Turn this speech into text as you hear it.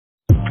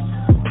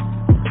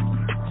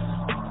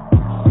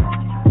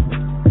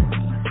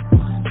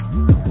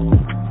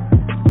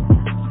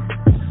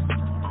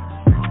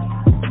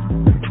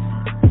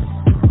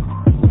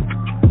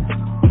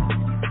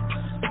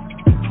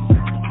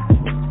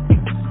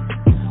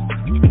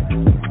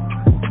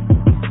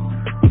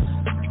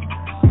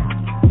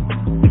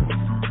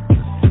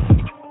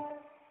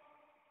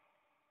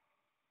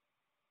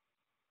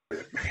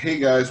Hey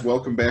guys,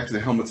 welcome back to the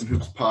Helmets and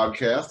Hoops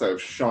podcast. I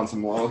have Sean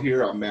Samlal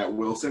here. I'm Matt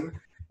Wilson.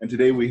 And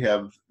today we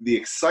have the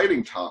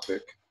exciting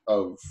topic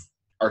of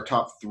our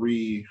top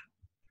three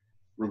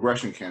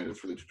regression candidates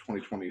for the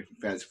 2020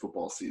 fantasy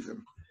football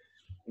season.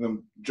 And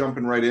I'm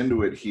jumping right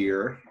into it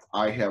here.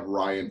 I have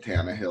Ryan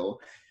Tannehill.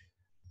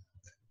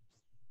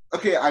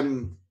 Okay, I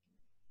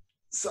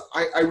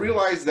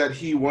realized that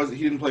he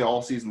didn't play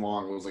all season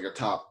long. It was like a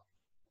top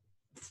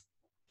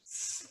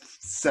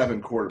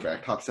 7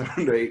 quarterback, top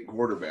 7 to 8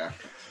 quarterback.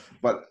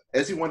 But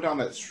as he went down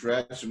that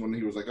stretch and when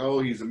he was like, oh,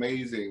 he's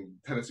amazing,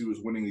 Tennessee was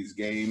winning these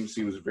games,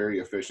 he was very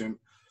efficient.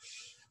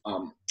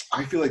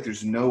 I feel like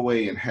there's no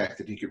way in heck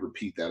that he could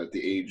repeat that at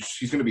the age.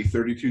 He's going to be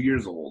 32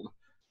 years old.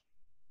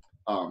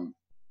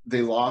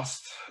 They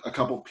lost a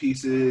couple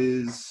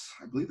pieces.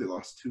 I believe they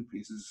lost 2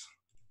 pieces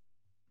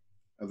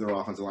of their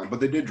offensive line. But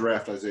they did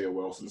draft Isaiah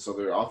Wilson, so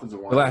their offensive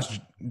line. The last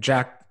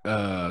Jack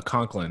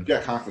Conklin.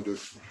 Jack Conklin.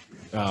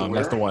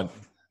 That's the one.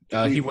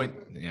 He went,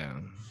 yeah.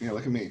 Yeah,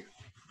 look at me.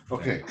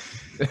 Okay.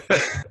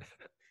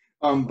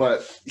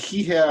 But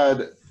he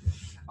had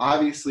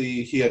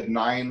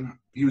 9.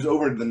 He was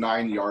over the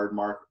 9-yard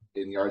mark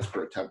in yards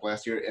per attempt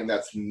last year, and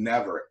that's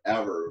never,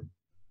 ever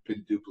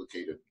been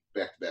duplicated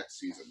back-to-back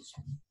seasons.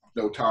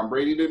 No, Tom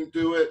Brady didn't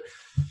do it.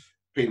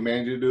 Peyton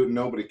Manning didn't do it.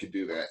 Nobody could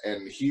do that.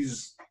 And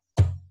he's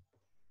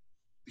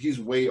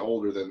way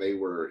older than they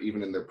were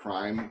even in their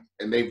prime,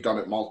 and they've done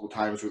it multiple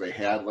times where they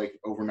had like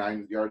over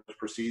 9 yards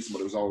per season,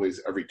 but it was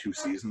always every 2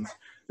 seasons.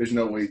 There's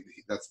no way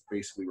that's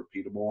basically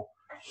repeatable.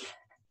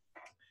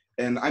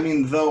 And I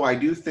mean, though I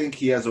do think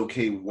he has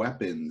okay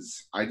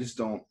weapons, I just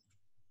don't.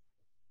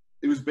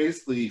 It was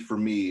basically for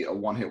me a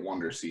one-hit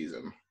wonder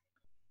season.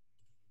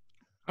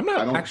 I'm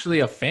not actually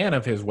a fan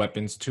of his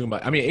weapons too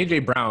much. I mean,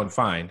 AJ Brown,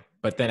 fine,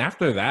 but then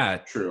after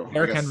that, true.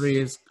 Derrick Henry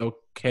is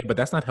okay, but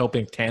that's not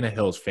helping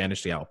Tannehill's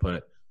fantasy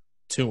output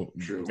too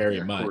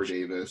very much. Corey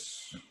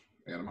Davis,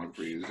 Adam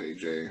Humphries,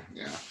 AJ,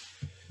 yeah.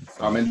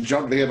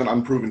 And they have an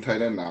unproven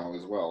tight end now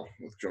as well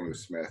with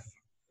Jonas Smith.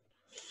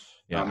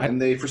 Yeah,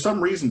 and they, for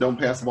some reason, don't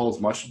pass the ball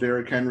as much to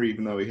Derrick Henry,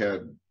 even though he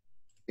had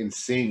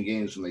insane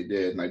games when they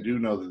did. And I do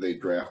know that they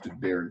drafted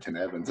Darrington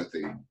Evans that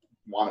they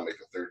want to make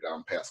a third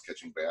down pass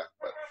catching back.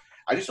 But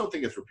I just don't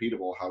think it's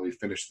repeatable how he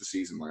finished the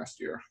season last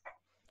year.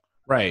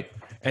 Right.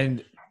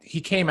 And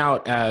he came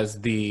out as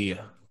the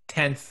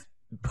 10th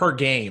per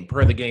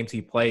the games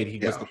he played. He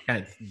was the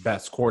 10th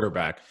best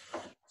quarterback.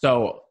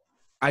 So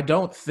I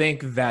don't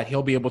think that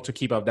he'll be able to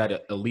keep up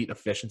that elite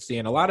efficiency.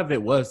 And a lot of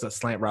it was a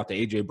slant route to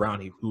A.J.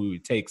 Brown, who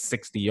takes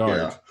 60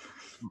 yards,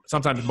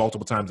 sometimes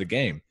multiple times a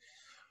game.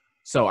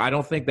 So I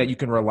don't think that you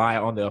can rely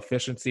on the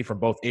efficiency from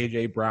both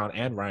A.J. Brown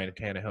and Ryan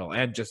Tannehill.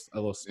 And just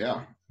a little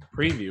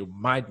preview,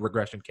 my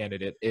regression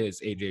candidate is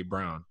A.J.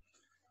 Brown.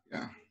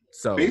 Yeah.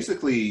 So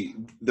basically,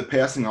 the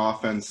passing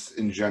offense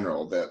in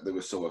general that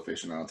was so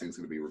efficient, I don't think it's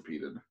going to be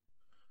repeated.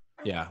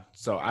 Yeah.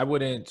 So I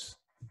wouldn't.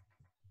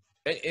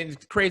 And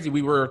it's crazy.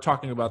 We were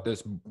talking about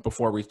this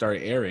before we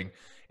started airing,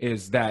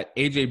 is that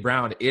A.J.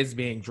 Brown is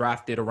being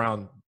drafted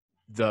around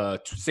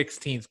the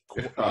 16th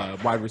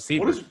wide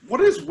receiver.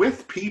 What is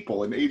with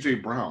people and A.J.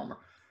 Brown?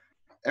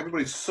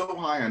 Everybody's so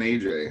high on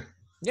A.J.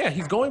 Yeah,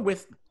 he's going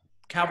with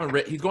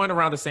he's going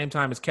around the same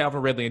time as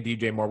Calvin Ridley and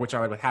DJ Moore, which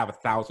I would have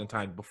 1,000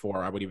 times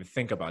before I would even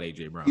think about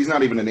A.J. Brown. He's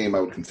not even a name I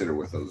would consider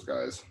with those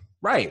guys.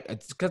 Right.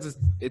 It's because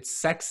it's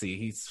sexy.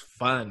 He's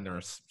fun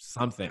or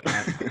something.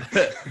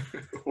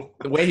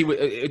 The way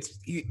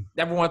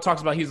everyone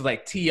talks about, he's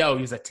like T.O.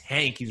 He's a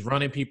tank. He's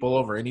running people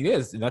over, and he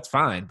is, and that's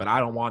fine. But I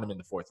don't want him in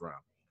the 4th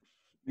round.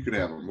 You could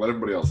have him. Let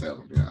everybody else have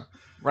him. Yeah.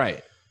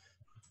 Right.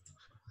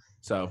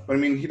 So. But I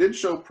mean, he did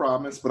show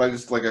promise, but I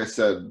just, like I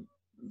said,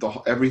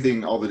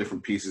 everything, all the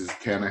different pieces,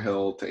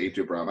 Tannehill to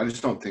A.J. Brown, I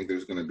just don't think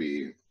there's going to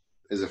be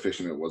as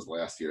efficient as it was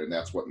last year, and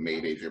that's what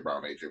made A.J.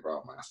 Brown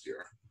last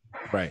year.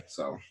 Right.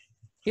 So.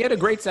 He had a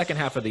great second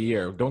half of the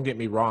year. Don't get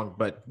me wrong,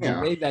 but the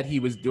way that he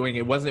was doing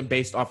it wasn't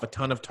based off a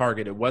ton of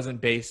target. It wasn't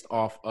based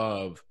off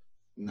of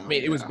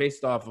it was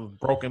based off of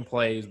broken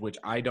plays, which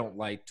I don't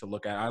like to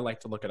look at. I like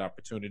to look at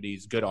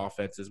opportunities, good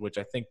offenses, which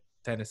I think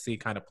Tennessee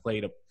kind of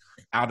played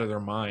out of their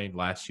mind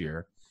last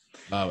year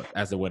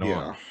as it went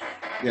on.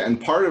 Yeah, and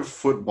part of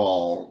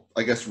football,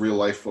 I guess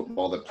real-life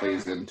football that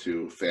plays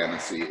into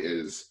fantasy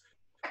is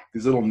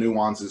these little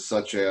nuances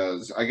such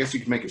as, I guess you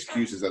can make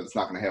excuses that it's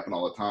not going to happen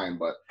all the time,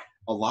 but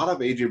a lot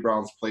of A.J.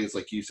 Brown's plays,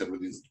 like you said, were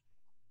these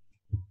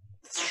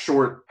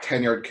short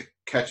 10-yard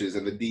catches,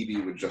 and the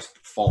DB would just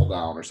fall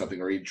down or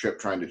something, or he'd trip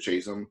trying to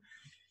chase him.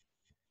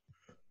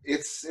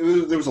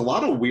 There was a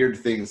lot of weird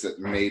things that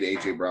made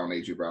A.J. Brown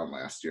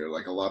last year,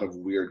 like a lot of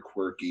weird,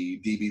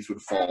 quirky DBs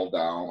would fall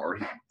down, or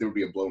there would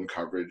be a blown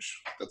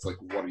coverage. That's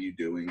like, what are you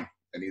doing?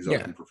 And he's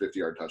open for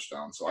 50-yard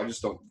touchdown. So I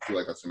just don't feel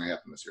like that's going to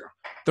happen this year.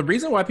 The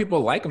reason why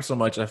people like him so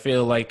much, I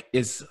feel like,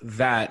 is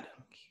that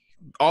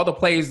all the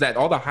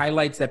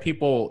highlights that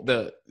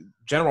the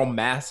general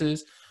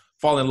masses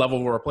fall in love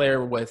with a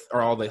player with,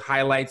 are all the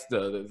highlights,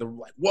 the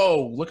like,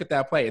 whoa, look at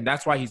that play. And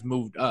that's why he's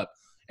moved up.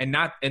 And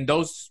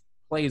those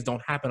plays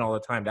don't happen all the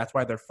time. That's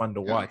why they're fun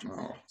to watch.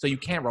 No. So you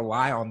can't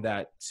rely on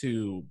that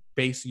to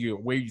base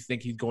where you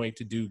think he's going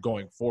to do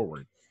going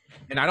forward.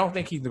 And I don't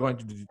think he's going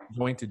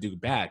to do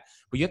bad.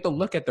 But you have to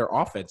look at their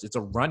offense. It's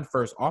a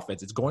run-first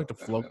offense. It's going to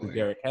flow through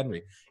Derrick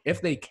Henry.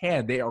 If they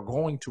can, they are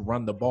going to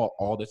run the ball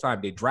all the time.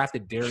 They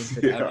drafted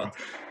Darrington Evans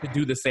to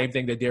do the same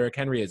thing that Derrick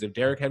Henry is. If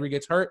Derrick Henry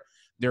gets hurt,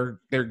 they're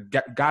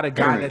got a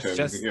guy that's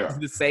just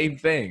the same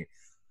thing.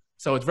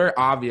 So it's very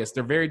obvious.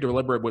 They're very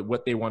deliberate with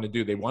what they want to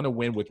do. They want to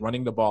win with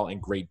running the ball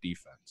and great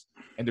defense.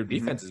 And their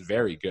defense is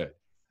very good.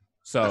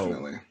 So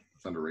definitely.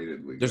 It's underrated.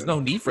 There's no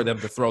need for them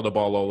to throw the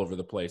ball all over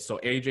the place. So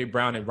A.J.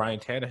 Brown and Ryan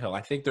Tannehill, I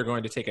think they're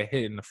going to take a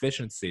hit in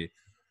efficiency.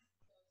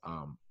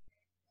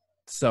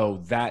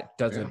 So that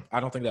doesn't – I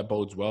don't think that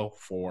bodes well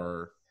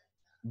for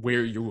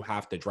where you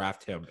have to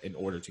draft him in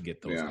order to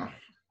get those guys.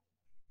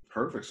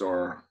 Perfect.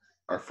 So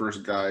our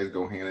first guys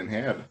go hand in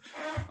hand.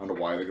 I don't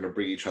know why they're going to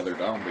bring each other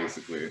down,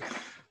 basically.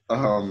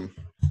 And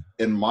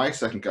my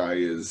second guy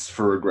is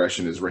for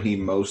regression is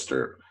Raheem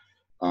Mostert.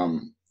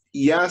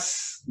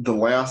 Yes, the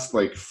last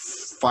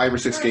 5 or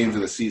 6 games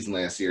of the season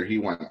last year, he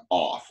went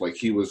off.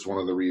 He was one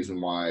of the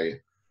reasons why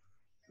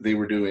they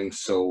were doing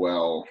so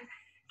well.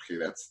 Okay,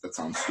 that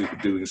sounds stupid,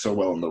 doing so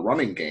well in the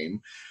running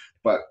game,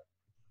 but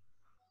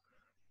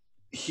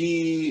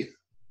he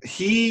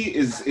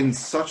is in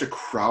such a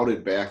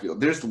crowded backfield.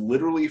 There's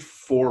literally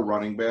 4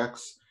 running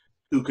backs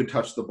who could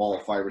touch the ball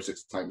 5 or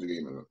 6 times a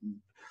game.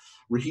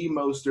 Raheem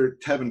Mostert,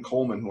 Tevin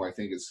Coleman, who I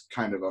think is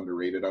kind of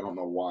underrated. I don't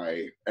know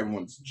why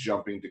everyone's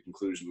jumping to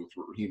conclusions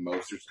with Raheem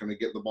Mostert's going to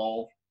get the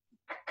ball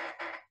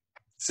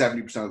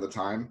 70% of the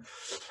time.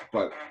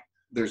 But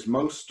there's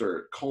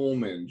Mostert,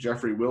 Coleman,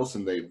 Jeffrey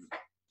Wilson.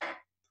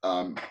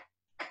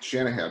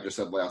 Shanahan just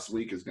said last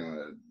week is going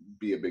to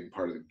be a big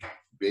part of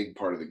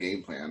the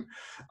game plan.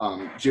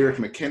 Jerick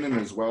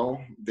McKinnon as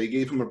well. They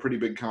gave him a pretty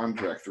big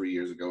contract 3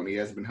 years ago, and he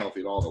hasn't been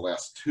healthy at all the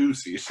last 2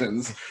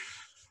 seasons.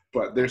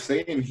 But they're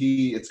saying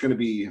it's going to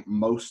be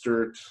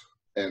Mostert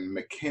and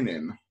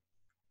McKinnon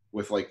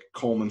with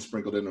Coleman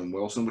sprinkled in and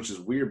Wilson, which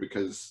is weird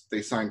because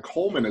they signed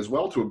Coleman as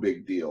well to a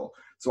big deal.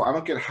 So I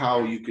don't get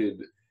how you could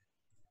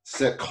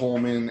set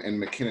Coleman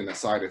and McKinnon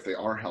aside if they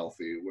are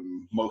healthy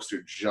when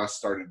Mostert just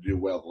started to do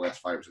well the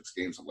last 5 or 6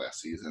 games of last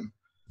season.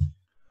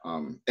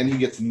 And he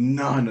gets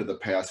none of the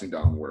passing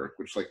down work,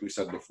 which, like we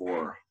said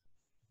before,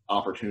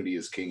 opportunity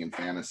is king in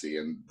fantasy,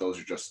 and those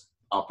are just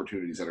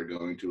opportunities that are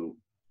going to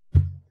 –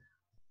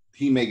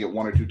 he may get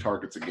 1 or 2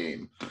 targets a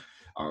game.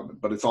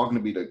 But it's all going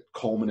to be to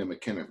Coleman and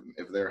McKinnon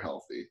if they're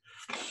healthy.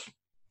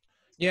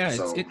 Yeah,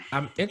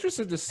 I'm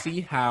interested to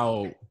see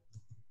how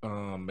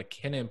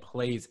McKinnon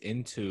plays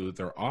into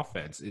their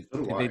offense. Did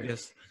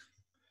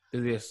they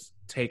just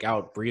take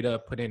out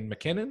Breida, put in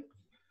McKinnon?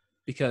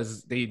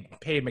 Because they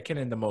paid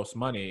McKinnon the most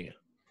money.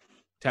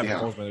 Tevin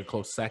Coleman a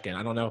close second.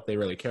 I don't know if they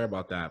really care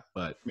about that,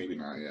 but maybe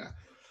not. Yeah,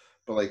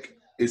 but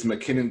is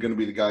McKinnon going to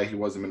be the guy he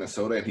was in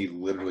Minnesota, and he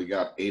literally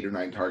got 8 or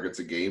 9 targets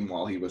a game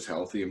while he was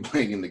healthy and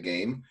playing in the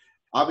game?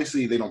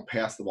 Obviously, they don't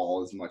pass the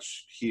ball as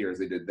much here as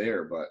they did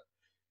there, but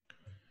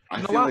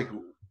I feel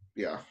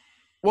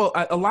Well,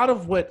 a lot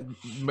of what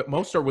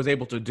Mostert was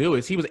able to do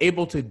is he was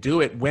able to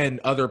do it when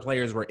other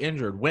players were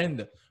injured.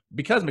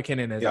 Because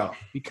McKinnon is out,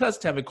 because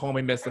Tevin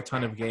Coleman missed a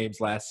ton of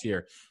games last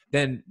year,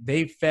 then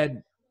they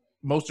fed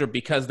Mostert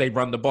because they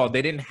run the ball.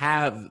 They didn't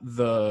have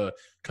the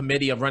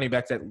committee of running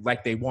backs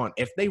like they want.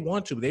 If they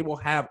want to, they will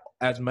have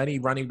as many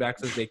running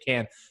backs as they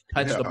can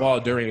touch the ball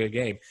during a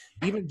game.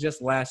 Even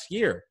just last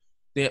year,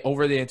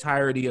 over the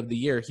entirety of the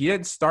year, he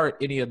didn't start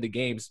any of the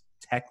games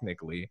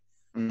technically.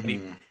 Mm-hmm.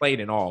 He played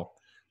in all.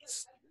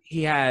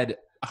 He had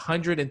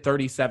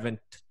 137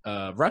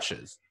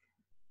 rushes.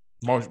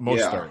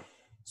 Mostert.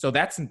 So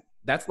that's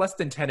less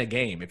than 10 a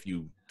game if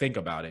you think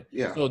about it.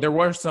 Yeah. So there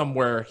were some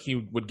where he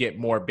would get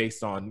more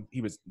based on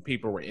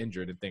people were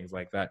injured and things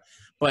like that.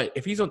 But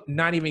if he's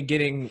not even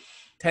getting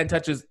 10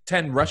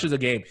 rushes a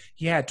game,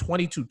 he had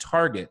 22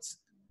 targets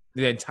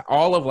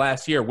all of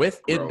last year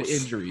with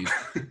injuries.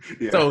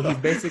 So he's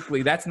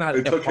basically that's not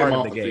a part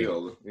of the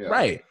game. Yeah.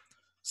 Right.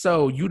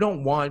 So you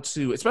don't want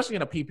to, especially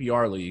in a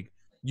PPR league,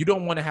 you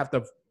don't want to have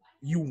to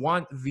 – you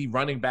want the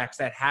running backs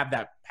that have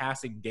that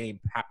passing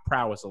game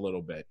prowess a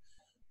little bit.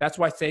 That's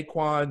why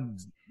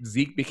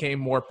Zeke became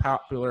more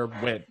popular,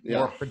 went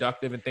more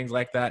productive and things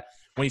like that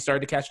when he started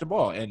to catch the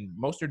ball. And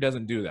Mostert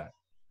doesn't do that.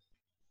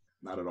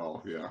 Not at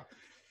all, yeah.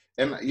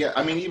 And,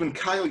 even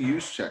Kyle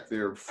Juszczyk,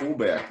 their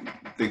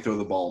fullback, they throw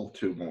the ball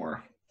to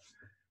more.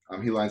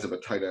 He lines up a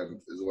tight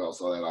end as well,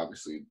 so that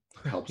obviously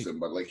helps him.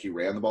 But, he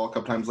ran the ball a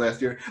couple times last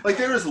year.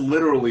 There is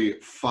literally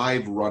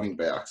 5 running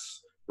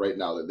backs right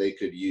now that they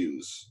could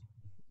use.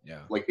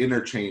 Yeah.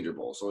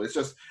 Interchangeable. So it's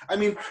just,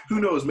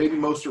 who knows? Maybe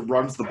Mostert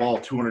runs the ball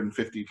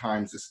 250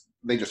 times.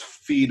 They just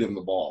feed him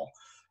the ball.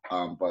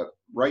 But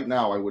right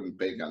now, I wouldn't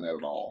bank on that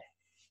at all.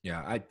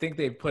 Yeah, I think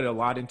they've put a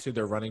lot into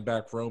their running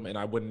back room, and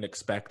I wouldn't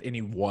expect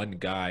any one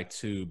guy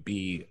to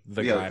be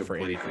the guy for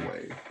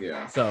anything.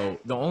 Yeah. So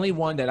the only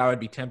one that I would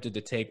be tempted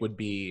to take would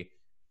be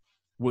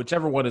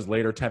whichever one is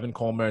later, Tevin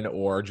Coleman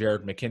or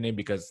Jerick McKinnon,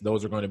 because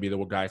those are going to be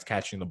the guys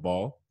catching the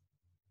ball.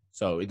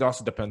 So it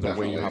also depends on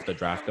where you Definitely. have to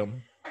draft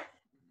them.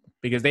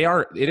 Because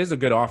it is a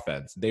good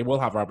offense. They will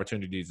have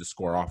opportunities to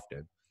score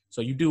often.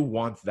 So you do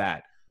want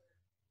that.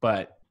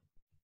 But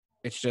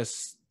it's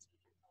just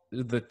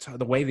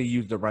the way they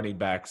use the running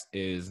backs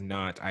is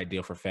not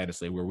ideal for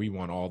fantasy, where we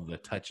want all the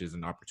touches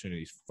and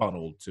opportunities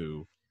funneled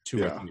to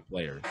two or three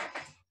players.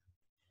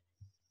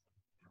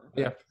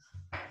 Yeah.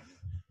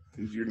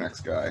 Who's your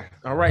next guy?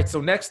 All right.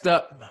 So next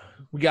up,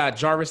 we got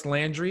Jarvis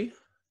Landry,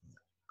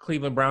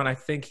 Cleveland Brown. I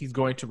think he's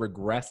going to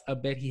regress a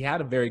bit. He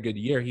had a very good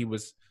year.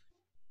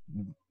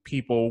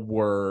 People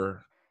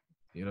were,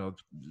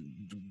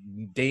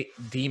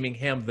 deeming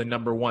him the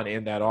number one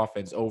in that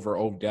offense over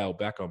Odell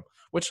Beckham,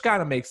 which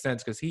kind of makes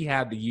sense because he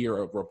had the year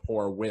of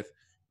rapport with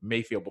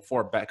Mayfield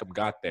before Beckham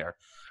got there.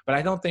 But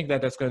I don't think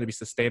that that's going to be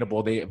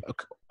sustainable. They've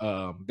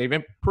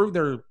improved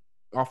their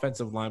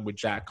offensive line with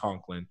Jack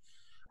Conklin.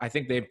 I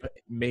think they've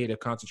made a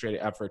concentrated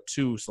effort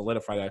to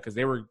solidify that because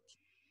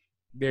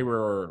they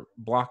were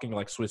blocking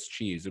like Swiss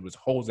cheese. It was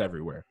holes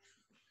everywhere.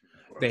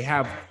 They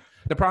have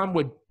the problem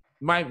with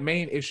my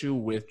main issue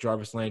with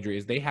Jarvis Landry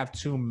is they have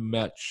too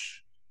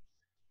much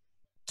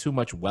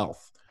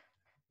wealth.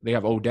 They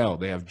have Odell,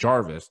 they have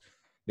Jarvis,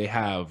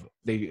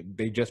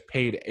 they just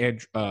paid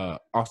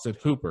Austin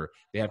Hooper.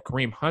 They have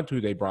Kareem Hunt,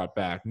 who they brought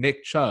back,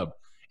 Nick Chubb,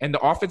 and the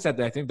offense that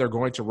I think they're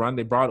going to run.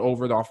 They brought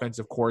over the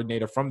offensive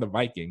coordinator from the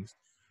Vikings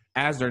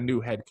as their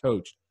new head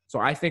coach. So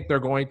I think they're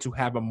going to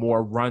have a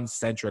more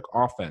run-centric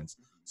offense.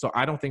 So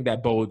I don't think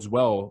that bodes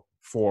well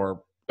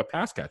for the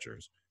pass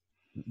catchers,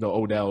 the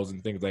Odells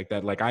and things like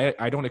that. Like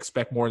I don't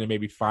expect more than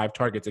maybe 5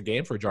 targets a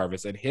game for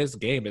Jarvis, and his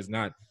game is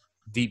not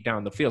deep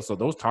down the field. So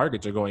those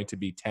targets are going to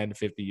be 10,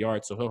 50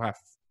 yards. So he'll have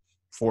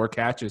 4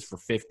 catches for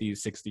 50,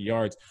 60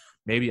 yards,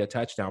 maybe a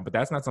touchdown. But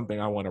that's not something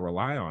I want to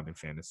rely on in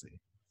fantasy.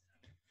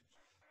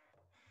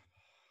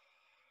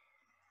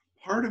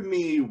 Part of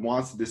me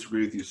wants to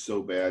disagree with you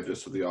so bad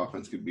just so the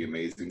offense could be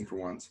amazing for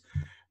once.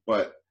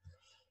 But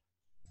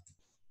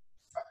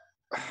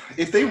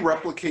if they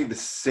replicate the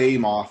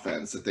same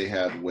offense that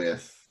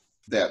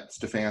that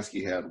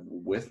Stefanski had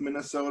with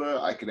Minnesota,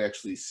 I could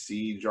actually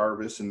see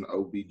Jarvis and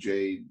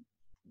OBJ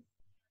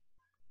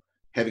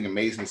having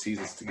amazing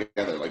seasons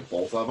together, like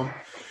both of them.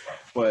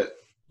 But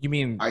you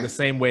mean the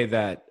same way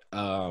that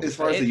as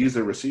far as they use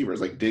their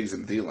receivers, like Diggs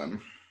and Thielen.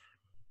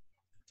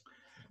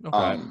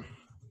 Okay.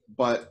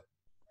 But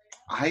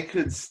I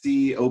could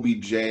see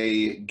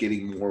OBJ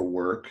getting more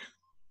work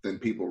than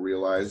people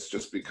realize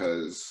just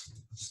because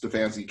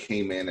Stefanski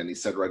came in and he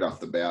said right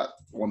off the bat,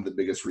 one of the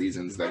biggest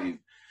reasons that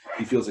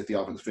he feels like the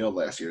offense failed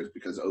last year is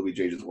because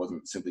OBJ just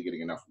wasn't simply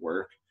getting enough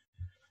work.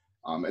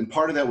 And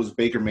part of that was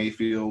Baker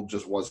Mayfield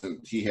just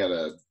wasn't – he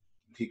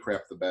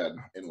crapped the bed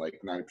in like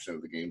 90%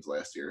 of the games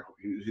last year.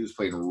 He was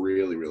playing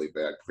really, really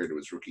bad compared to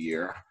his rookie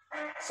year.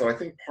 So I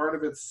think part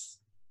of it's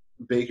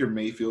Baker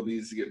Mayfield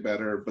needs to get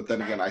better. But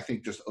then again, I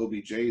think just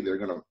OBJ, they're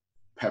going to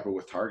pepper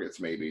with targets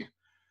maybe.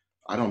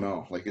 I don't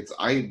know.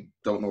 I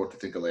don't know what to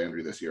think of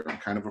Landry this year. I'm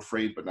kind of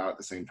afraid, but not at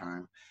the same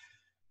time.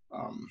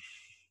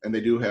 And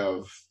they do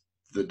have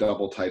the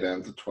double tight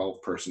end, the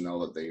 12 personnel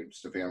that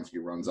Stefanski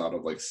runs out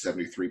of like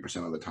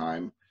 73% of the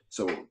time.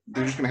 So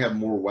they're just going to have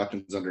more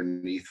weapons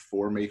underneath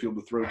for Mayfield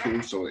to throw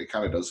to. So it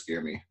kind of does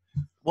scare me.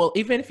 Well,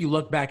 even if you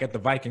look back at the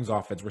Vikings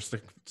offense where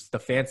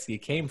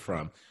Stefanski came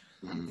from,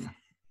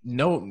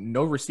 no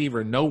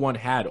receiver, no one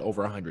had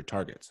over 100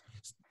 targets.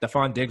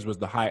 Stephon Diggs was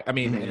the high. I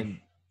mean, and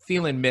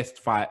Thielen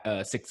missed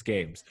 6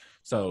 games.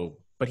 So,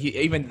 but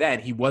even then,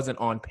 he wasn't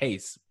on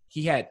pace.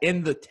 He had,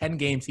 in the 10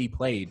 games he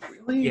played,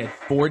 he had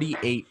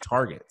 48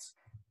 targets.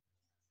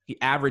 He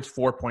averaged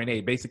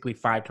 4.8, basically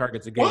 5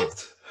 targets a game.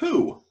 What?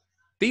 Who?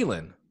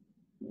 Thielen.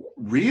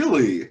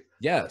 Really?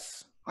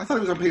 Yes. I thought he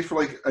was on pace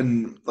for like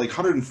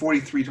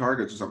 143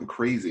 targets or something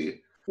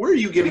crazy. Where are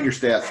you getting your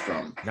stats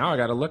from? Now I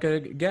got to look at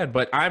it again,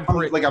 but I'm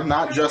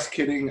not just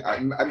kidding.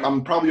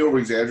 I'm probably over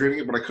exaggerating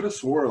it, but I could have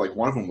swore like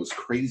one of them was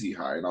crazy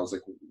high, and I was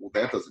like, well,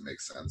 that doesn't make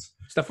sense.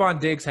 Stephon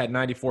Diggs had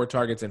 94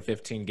 targets in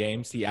 15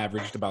 games. He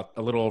averaged about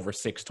a little over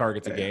 6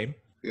 targets a game.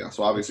 Yeah,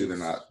 so obviously they're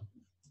not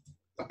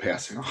a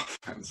passing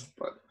offense,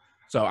 but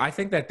so I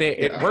think that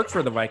it worked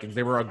for the Vikings.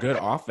 They were a good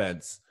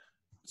offense.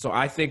 So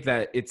I think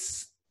that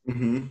it's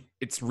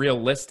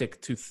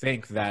realistic to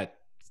think that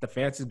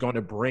Stefanski is going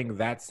to bring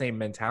that same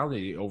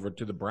mentality over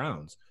to the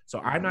Browns. So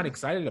I'm not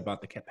excited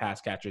about the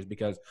pass catchers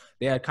because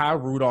they had Kyle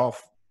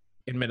Rudolph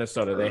in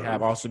Minnesota. They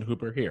have Austin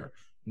Hooper here.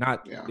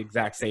 Not the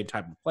exact same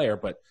type of player,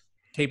 but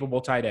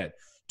capable tight end.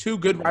 2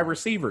 good wide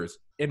receivers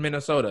in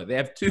Minnesota. They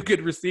have 2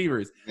 good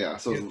receivers. Yeah,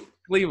 so in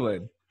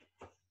Cleveland.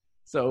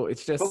 So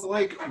it's just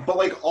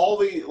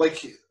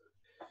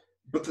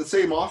but the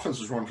same offense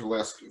was run for the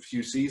last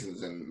few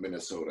seasons in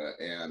Minnesota,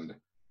 and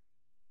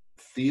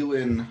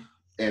Thielen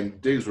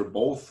and Diggs were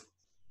both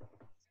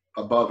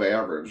above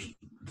average,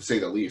 to say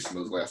the least, in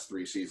those last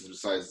 3 seasons,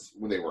 besides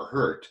when they were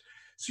hurt.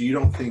 So you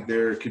don't think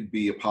there could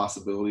be a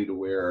possibility to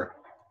where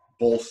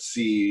both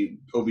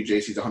OBJ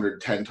sees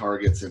 110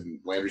 targets and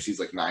Landry sees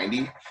like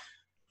 90?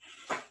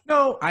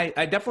 No, I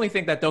definitely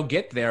think that they'll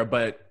get there,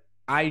 but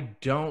I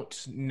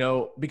don't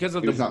know because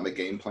of it's not in the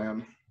game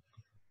plan.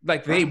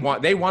 Like they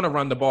want to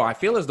run the ball. I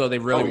feel as though they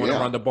really want to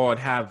run the ball and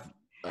have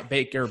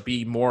Baker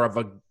be more of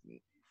a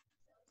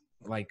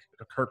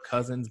Kirk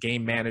Cousins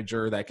game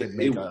manager that could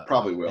make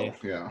probably will.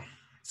 Yeah.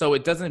 So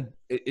it doesn't.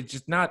 It's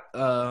just not.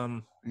 Yeah.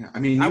 I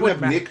mean, you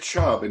have Nick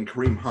Chubb and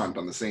Kareem Hunt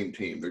on the same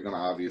team. They're gonna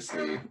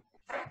obviously.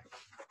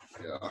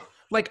 Yeah.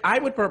 Like I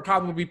would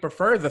probably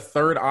prefer the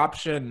third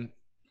option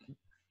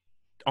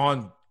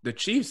on the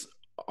Chiefs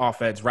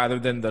offense rather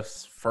than the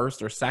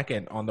first or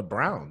second on the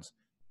Browns.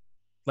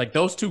 Like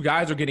those two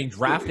guys are getting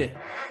drafted.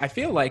 I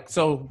feel like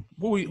so.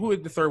 Who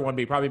would the third one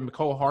be? Probably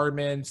Mecole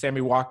Hardman,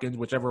 Sammy Watkins,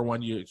 whichever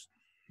one you're.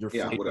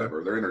 Yeah,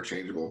 whatever. They're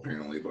interchangeable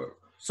apparently, but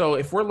so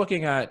if we're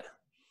looking at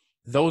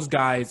those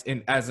guys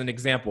as an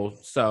example,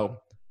 so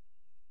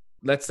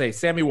let's say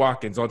Sammy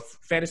Watkins on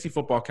Fantasy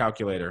Football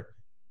Calculator,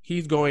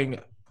 he's going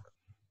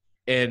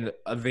in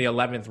the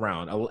 11th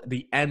round,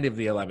 the end of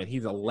the 11th.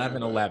 He's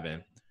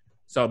 11-11.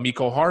 So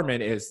Mecole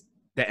Hardman is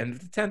the end of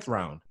the 10th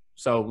round.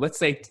 So let's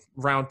say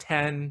round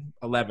 10,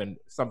 11,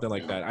 something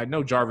like that. I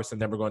know Jarvis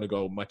and them are going to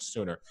go much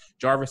sooner.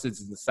 Jarvis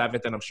is in the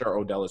 7th, and I'm sure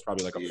Odell is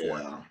probably like a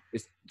 4th.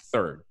 It's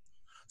 3rd.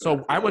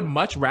 So I would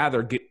much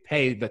rather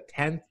pay the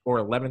 10th or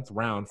 11th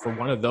round for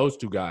one of those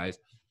two guys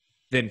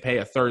than pay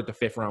a 3rd to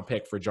 5th round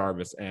pick for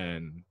Jarvis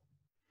and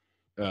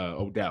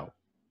Odell.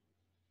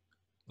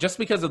 Just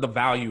because of the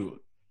value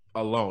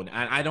alone.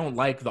 And I don't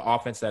like the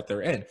offense that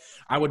they're in.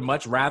 I would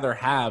much rather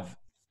have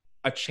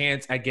a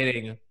chance at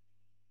getting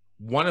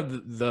one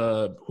of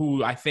the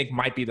who I think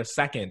might be the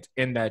second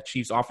in that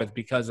Chiefs offense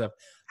because of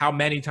how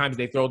many times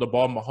they throw the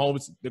ball.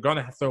 Mahomes, they're going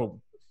to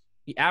throw –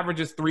 he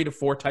averages 3 to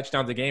 4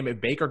 touchdowns a game.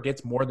 If Baker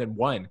gets more than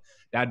one,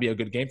 that'd be a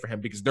good game for him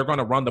because they're going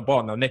to run the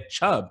ball. Now, Nick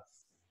Chubb,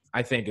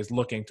 I think, is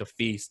looking to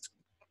feast,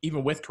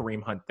 even with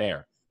Kareem Hunt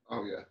there.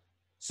 Oh, yeah.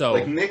 So,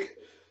 like Nick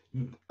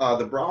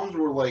the Browns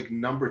were like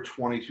number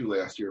 22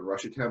 last year in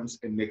rush attempts,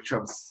 and Nick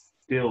Chubb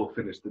still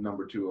finished the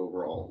number 2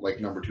 overall, like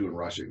number 2 in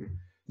rushing.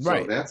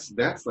 Right. So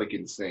that's like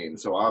insane.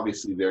 So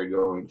obviously they're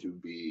going to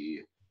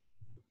be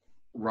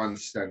run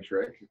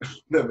centric.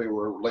 They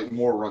were like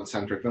more run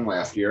centric than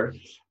last year.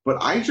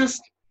 But I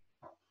just,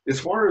 as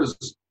far as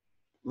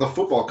the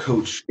football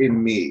coach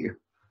in me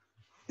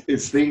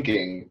is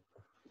thinking,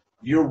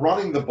 you're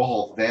running the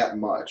ball that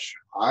much.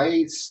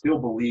 I still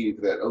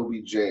believe that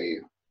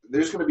OBJ,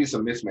 there's going to be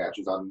some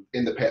mismatches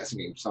in the passing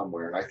game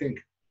somewhere. And I think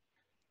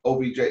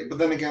OBJ, but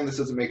then again, this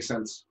doesn't make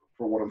sense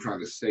for what I'm trying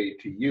to say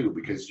to you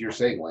because you're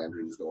saying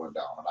Landry is going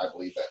down, and I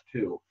believe that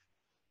too.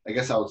 I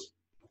guess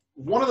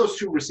one of those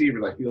two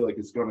receivers I feel like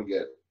is going to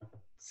get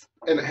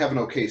and have an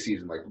okay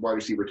season, like wide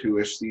receiver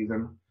 2-ish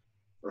season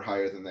or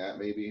higher than that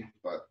maybe,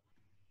 but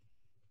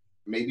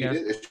maybe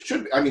it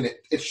should be. I mean,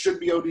 it should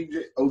be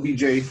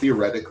OBJ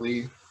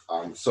theoretically.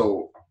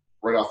 So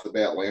right off the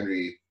bat,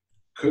 Landry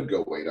could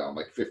go way down,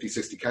 like 50,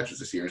 60 catches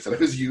this year instead of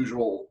his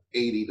usual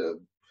 80 to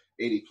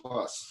 80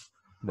 plus.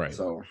 Right.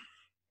 So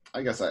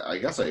I guess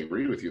I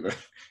agree with you there.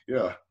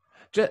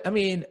 Yeah. I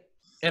mean,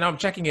 and I'm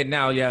checking it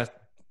now. Yeah.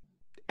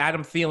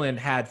 Adam Thielen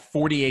had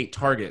 48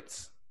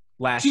 targets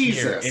last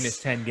year in his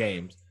 10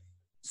 games.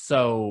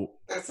 So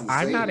that's insane,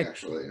 I'm not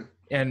actually.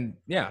 And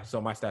yeah, so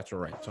my stats are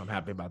right. So I'm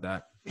happy about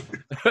that.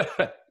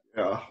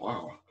 Yeah.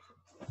 Wow.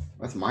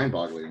 That's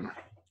mind-boggling.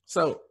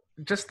 So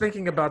just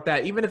thinking about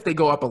that, even if they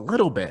go up a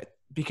little bit,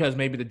 because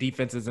maybe the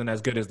defense isn't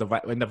as good as the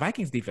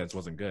Vikings defense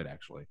wasn't good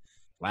actually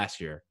last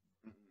year.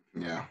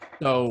 Yeah.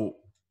 So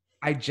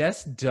I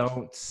just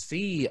don't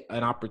see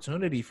an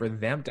opportunity for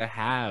them to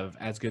have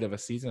as good of a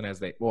season as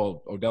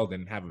Odell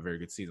didn't have a very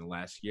good season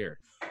last year.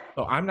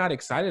 So I'm not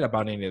excited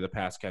about any of the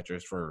pass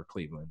catchers for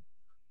Cleveland.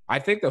 I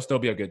think they'll still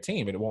be a good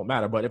team and it won't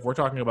matter. But if we're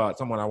talking about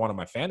someone I want on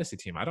my fantasy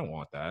team, I don't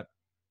want that.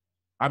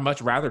 I'd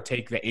much rather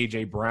take the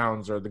A.J.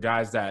 Browns or the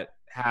guys that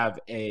have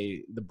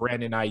the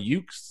Brandon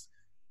Ayuk's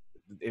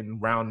in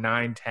round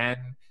 9, 10.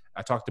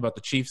 I talked about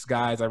the Chiefs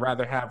guys. I'd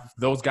rather have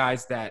those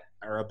guys that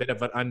are a bit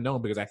of an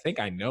unknown because I think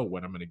I know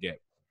what I'm going to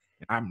get.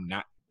 I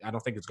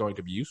don't think it's going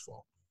to be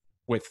useful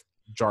with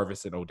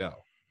Jarvis and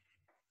Odell.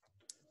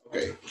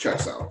 Okay,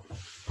 checks out.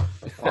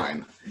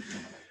 Fine.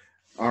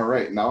 All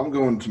right, now I'm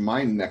going to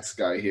my next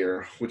guy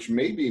here, which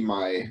may be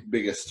my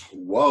biggest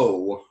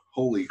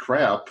holy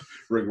crap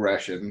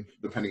regression,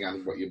 depending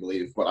on what you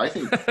believe. But I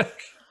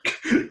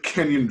think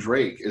Kenyon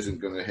Drake isn't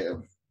going to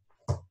have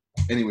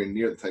anywhere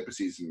near the type of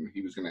season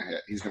he's going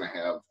to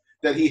have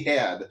that he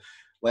had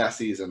last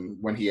season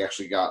when he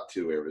actually got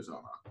to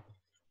Arizona.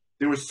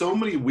 There were so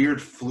many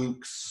weird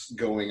flukes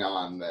going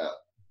on that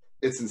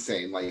it's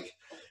insane. Like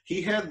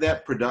he had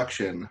that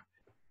production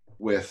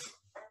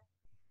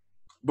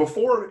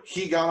before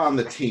he got on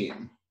the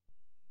team,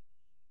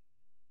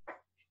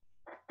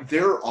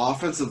 their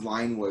offensive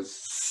line was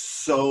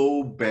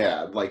so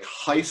bad, like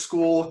high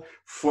school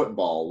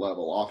football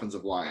level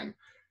offensive line.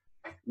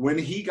 When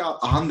he got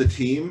on the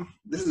team,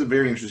 this is a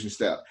very interesting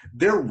stat.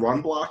 Their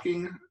run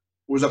blocking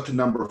was up to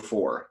number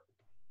 4.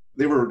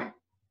 They were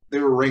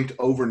ranked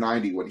over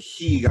 90 when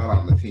he got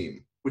on the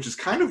team, which is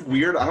kind of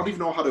weird. I don't even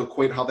know how to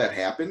equate how that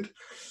happened,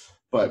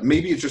 but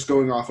maybe it's just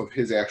going off of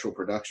his actual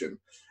production.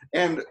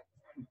 And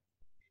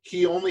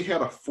he only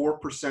had a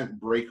 4%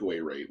 breakaway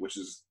rate, which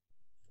is,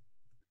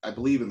 I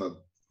believe, in the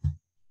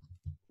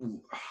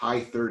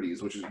high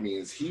 30s, which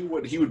means he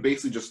would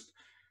basically just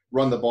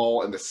run the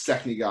ball, and the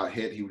second he got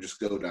hit, he would just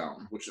go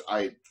down, which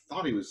I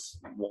thought he was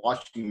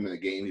watching him in the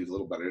game. He was a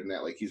little better than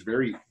that. Like, he's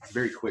very,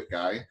 very quick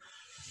guy.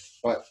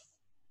 But,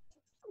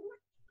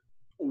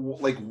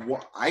 like,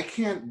 I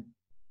can't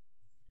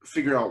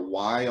figure out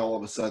why all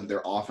of a sudden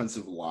their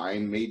offensive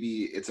line,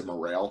 maybe it's a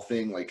morale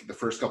thing. Like, the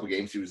first couple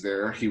games he was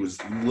there, he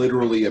was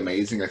literally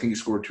amazing. I think he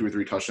scored 2 or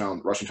 3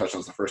 rushing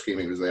touchdowns the first game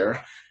he was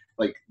there.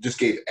 Like, just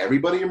gave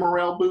everybody a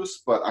morale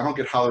boost, but I don't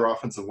get how their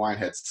offensive line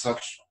had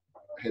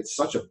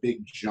such a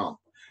big jump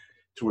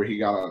to where he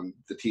got on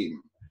the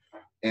team.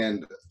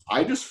 And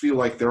I just feel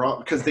like they're all,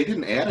 because they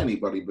didn't add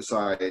anybody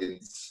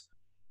besides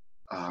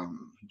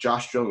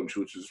Josh Jones,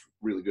 which is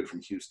really good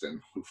from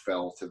Houston, who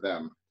fell to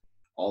them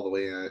all the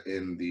way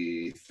in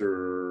the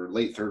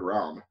late third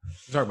round.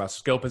 You're talking about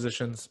skill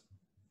positions?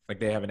 Like,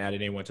 they haven't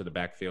added anyone to the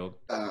backfield?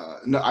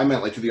 No, I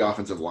meant like to the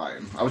offensive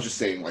line. I was just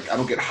saying, like, I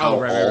don't get how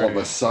all of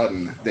a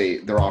sudden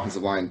their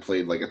offensive line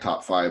played like a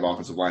top 5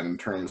 offensive line in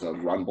terms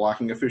of run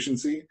blocking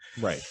efficiency.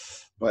 Right.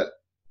 But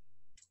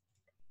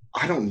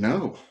I don't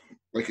know.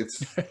 Like,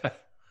 it's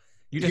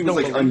he was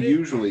like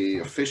unusually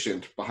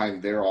efficient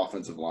behind their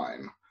offensive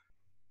line.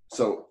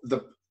 So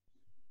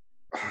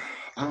I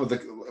don't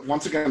know.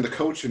 Once again, the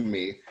coach in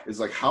me is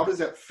like, how does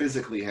that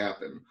physically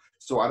happen?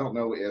 So I don't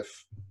know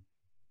if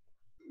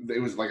it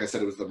was, like I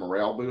said, it was the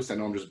morale boost. I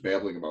know I'm just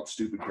babbling about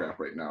stupid crap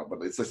right now, but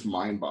it's just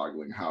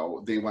mind-boggling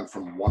how they went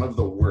from one of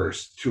the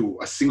worst to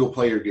a single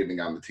player getting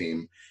on the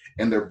team,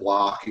 and they're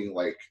blocking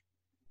like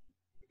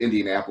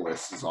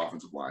Indianapolis's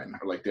offensive line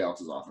or like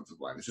Dallas's offensive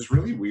line. It's just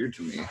really weird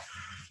to me.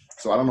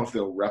 So I don't know if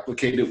they'll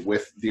replicate it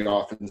with the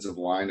offensive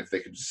line, if they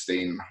could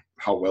sustain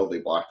how well they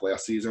blocked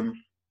last season.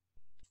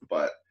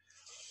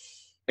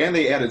 And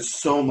they added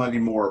so many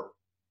more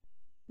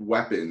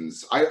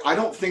weapons. I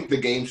don't think the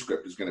game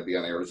script is going to be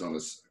on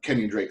Arizona's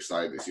Kenyon Drake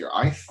side this year.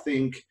 I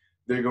think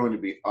they're going to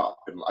be up,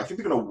 and I think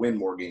they're going to win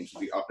more games,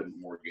 be up in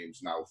more games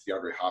now with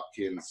DeAndre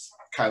Hopkins,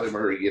 Kyler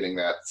Murray getting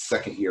that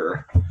second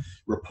year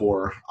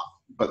rapport.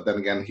 But then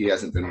again, he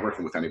hasn't been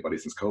working with anybody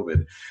since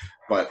COVID.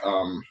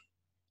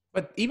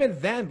 But even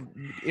then,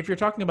 if you're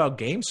talking about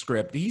game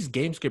script, he's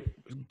game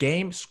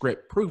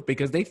script proof,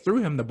 because they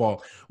threw him the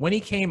ball. When he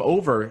came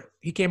over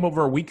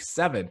week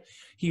 7.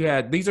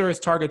 These are his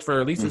targets for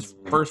at least his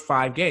first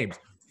 5 games: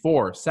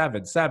 4,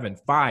 7, 7,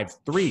 5,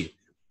 3.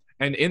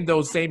 And in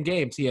those same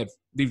games, he had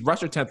these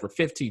rush attempts were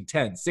 15,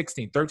 10,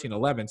 16, 13,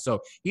 11. So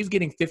he's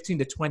getting 15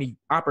 to 20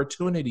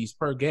 opportunities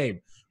per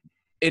game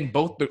in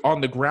both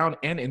on the ground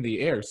and in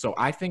the air. So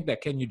I think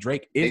that Kenyon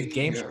Drake is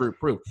game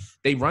script proof.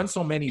 They run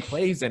so many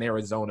plays in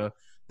Arizona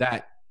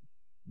that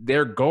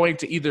they're going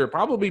to either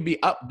probably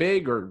be up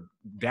big or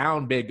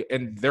down big,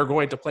 and they're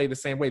going to play the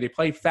same way. They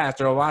play fast.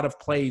 There are a lot of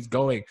plays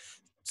going.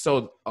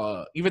 So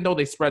even though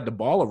they spread the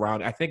ball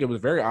around, I think it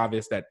was very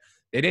obvious that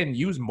they didn't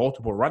use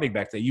multiple running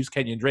backs. They used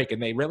Kenyon Drake,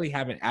 and they really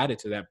haven't added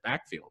to that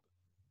backfield.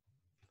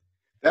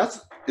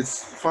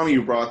 It's funny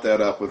you brought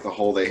that up with the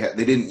whole they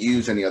didn't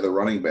use any other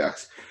running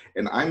backs.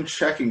 And I'm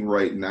checking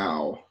right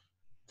now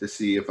to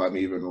see if I'm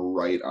even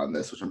right on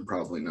this, which I'm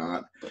probably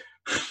not.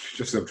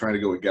 Just I'm trying to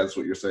go against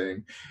what you're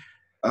saying.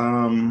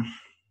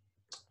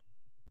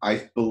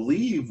 I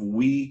believe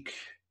week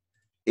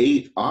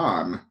 8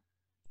 on,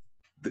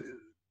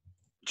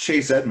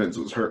 Chase Edmonds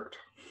was hurt.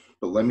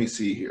 But let me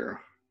see here.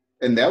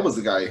 And that was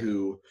the guy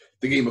who,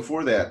 the game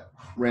before that,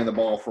 ran the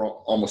ball for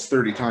almost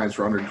 30 times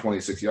for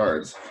 126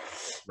 yards.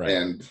 Right.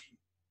 And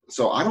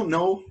so I don't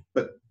know,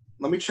 but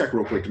let me check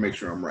real quick to make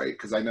sure I'm right,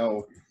 because I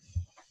know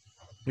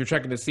you're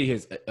checking to see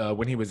his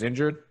when he was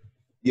injured.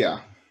 Yeah,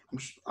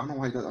 I don't know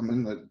why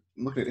I'm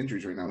looking at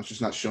injuries right now. It's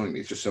just not showing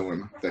me. It's just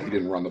showing that he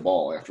didn't run the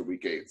ball after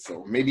week 8.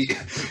 So maybe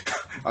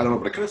I don't know,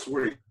 but I could have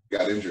swore he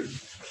got injured.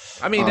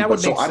 I mean, that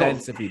would make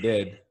sense if he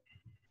did,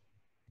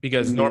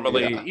 because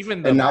normally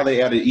even and now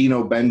they added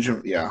Eno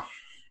Benjamin. Yeah.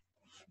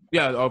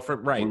 Yeah. Oh,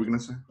 right. What were we gonna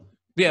say?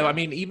 Yeah, I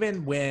mean,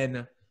 even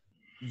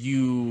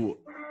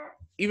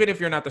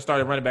if you're not the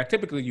starting running back,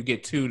 typically you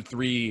get 2 to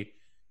 3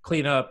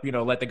 clean up,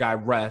 let the guy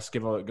rest,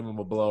 give him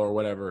a blow or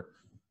whatever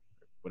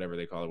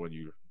they call it when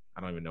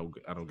I don't even know.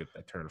 I don't get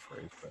that turn of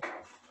phrase, but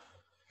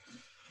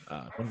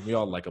when we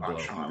all like a blow.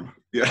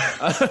 Yeah.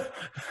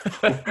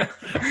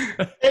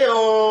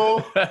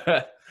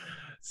 Heyo.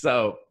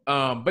 So,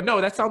 but no,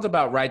 that sounds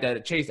about right.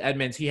 That Chase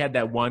Edmonds, he had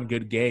that one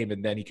good game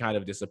and then he kind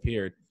of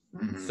disappeared.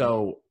 Mm-hmm.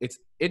 So it's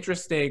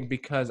interesting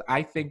because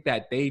I think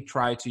that they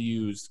try to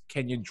use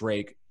Kenyon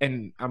Drake,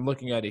 and I'm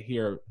looking at it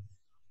here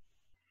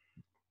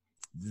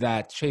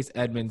that Chase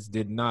Edmonds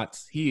did not.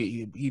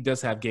 He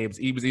does have games.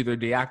 He was either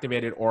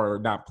deactivated or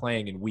not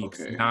playing in weeks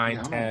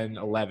 9, 10,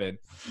 11.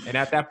 And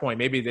at that point,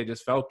 maybe they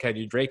just felt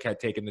Kenyon Drake had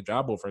taken the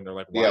job over, and they're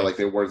like, yeah, like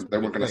they weren't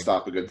going to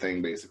stop a good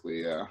thing,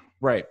 basically. Yeah,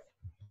 right.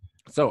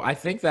 So I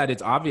think that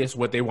it's obvious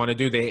what they want to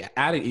do. They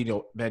added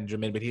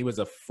Benjamin, but he was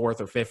a 4th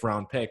or 5th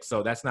round pick,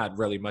 so that's not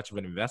really much of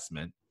an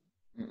investment.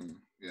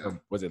 Yeah.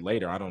 Or was it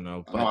later? I don't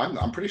know. But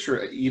I'm pretty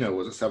sure Eno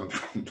was a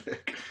 7th-round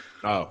pick.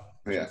 Oh.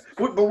 Yeah.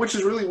 But which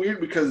is really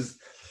weird because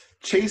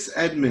Chase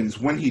Edmonds,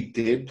 when he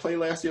did play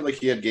last year, like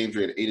he had games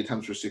where he had 8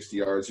 attempts for 60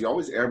 yards. He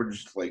always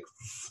averaged like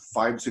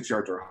 5 to 6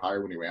 yards or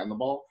higher when he ran the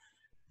ball.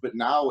 But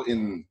now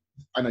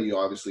I know you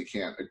obviously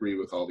can't agree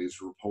with all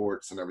these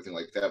reports and everything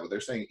like that, but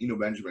they're saying Eno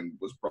Benjamin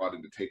was brought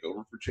in to take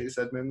over for Chase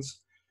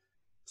Edmonds.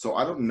 So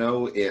I don't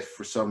know if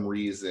for some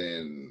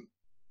reason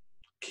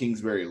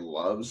Kingsbury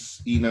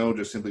loves Eno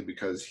just simply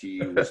because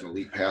he was an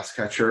elite pass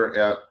catcher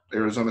at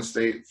Arizona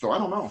State. So I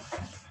don't know.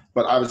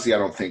 But obviously I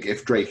don't think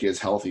if Drake is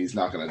healthy, Eno's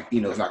not going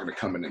to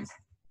come in and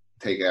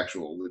take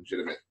actual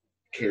legitimate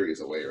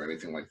carries away or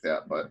anything like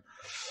that. But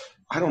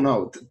I don't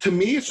know. To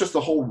me, it's just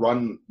the whole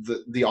run,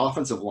 the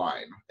offensive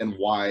line and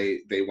why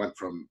they went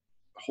from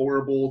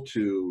horrible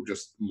to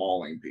just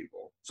mauling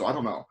people. So I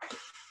don't know.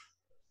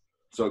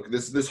 So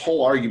this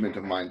whole argument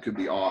of mine could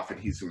be off, and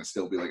he's going to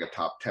still be like a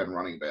top 10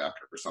 running back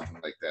or something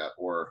like that,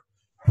 or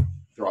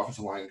their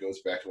offensive line goes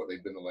back to what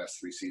they've been the last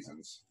 3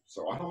 seasons.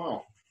 So I don't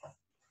know.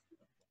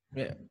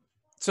 Yeah.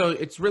 So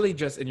it's really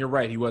just, and you're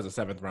right, he was a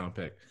 7th-round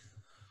pick.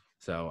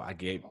 So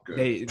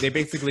they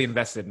basically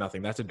invested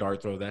nothing. That's a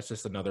dart throw. That's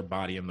just another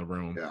body in the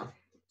room. Yeah.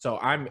 So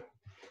I'm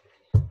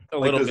a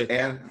little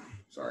bit.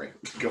 Sorry,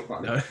 go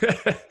on. No.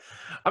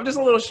 I'm just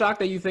a little shocked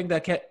that you think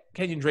that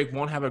Kenyon Drake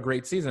won't have a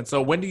great season.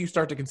 So when do you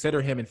start to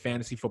consider him in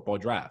fantasy football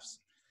drafts?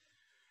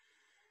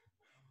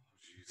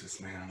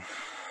 Jesus, man.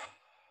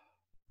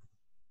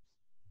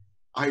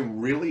 I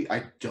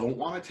don't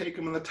want to take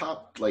him in the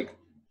top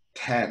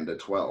 10 to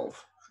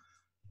 12.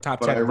 Top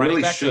 10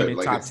 running back,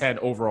 should top 10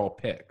 overall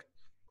pick.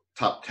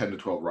 Top 10 to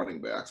 12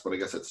 running backs, but I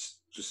guess it's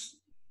just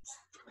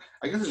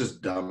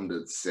dumb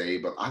to say,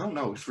 but I don't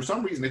know. For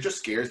some reason, it just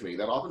scares me.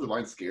 That offensive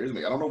line scares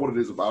me. I don't know what it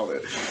is about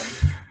it.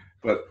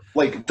 But,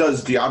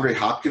 does DeAndre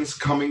Hopkins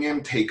coming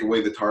in take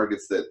away the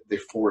targets that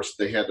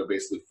they had to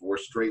basically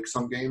force Drake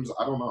some games?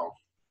 I don't know.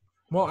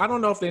 Well, I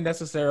don't know if they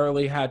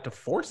necessarily had to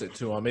force it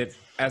to him,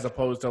 as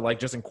opposed to,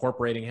 just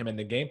incorporating him in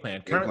the game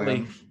plan.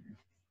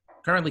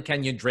 Currently,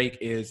 Kenyon Drake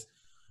is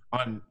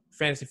on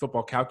Fantasy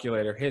Football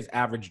Calculator. His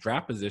average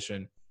draft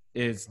position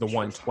is the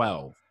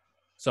 112.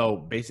 So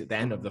basically the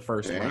end of the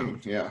first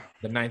round. Yeah.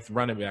 The 9th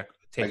running back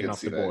taken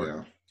off the board.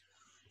 Yeah.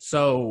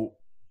 So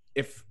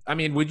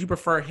would you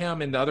prefer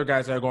him and the other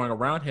guys that are going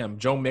around him,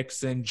 Joe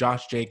Mixon,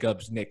 Josh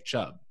Jacobs, Nick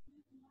Chubb?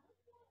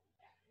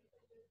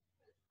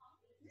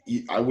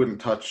 I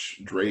wouldn't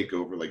touch Drake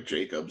over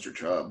Jacobs or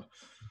Chubb.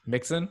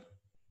 Mixon?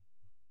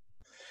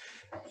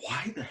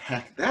 Why the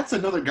heck? That's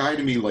another guy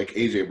to me like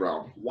A.J.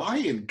 Brown. Why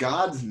in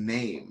God's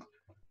name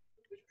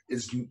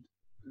is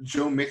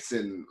Joe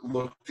Mixon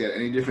looked at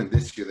any different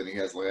this year than he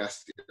has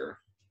last year?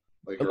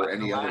 Or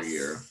any other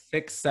year.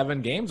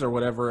 6-7 games or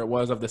whatever it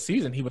was of the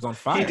season, he was on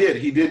fire.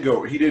 He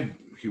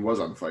was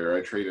on fire.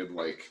 I traded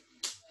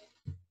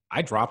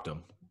I dropped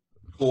him.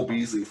 Cole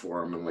Beasley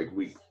for him in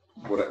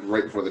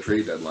right before the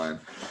trade deadline.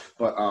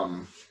 But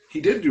he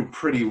did do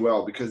pretty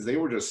well because they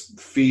were just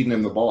feeding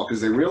him the ball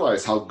because they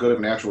realized how good of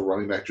a natural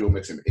running back Joe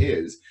Mixon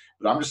is.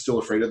 But I'm just still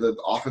afraid of the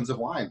offensive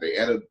line. They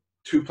added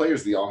 2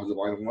 players to the offensive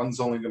line, and one's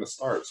only going to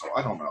start. So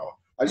I don't know.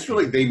 I just feel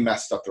like they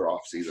messed up their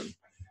offseason.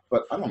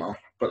 But I don't know.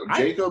 But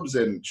Jacobs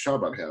and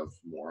Chubb I'd have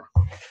more.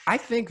 I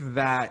think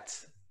that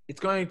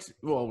it's going to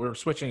 – well, we're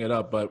switching it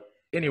up. But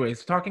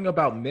anyways, talking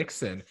about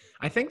Mixon,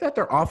 I think that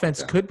their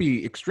offense could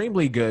be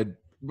extremely good.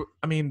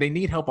 I mean, they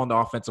need help on the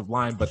offensive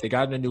line, but they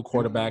got a new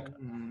quarterback.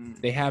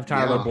 They have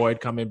Tyler Boyd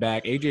coming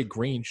back. AJ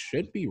Green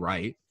should be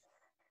right.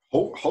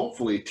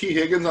 Hopefully. T.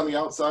 Higgins on the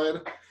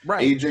outside.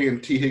 Right. AJ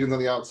and T. Higgins on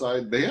the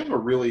outside. They have a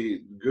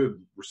really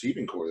good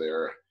receiving core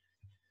there.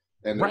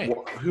 And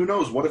who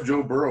knows? What if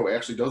Joe Burrow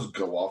actually does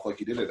go off like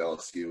he did at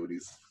LSU and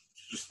he's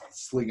just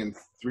slinging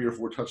 3 or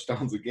 4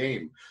 touchdowns a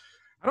game?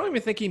 I don't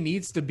even think he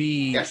needs to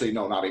be – Actually,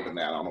 no, not even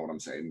that. I don't know what I'm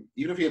saying.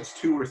 Even if he has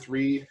 2 or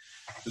 3,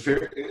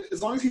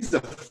 as long as he's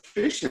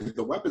efficient,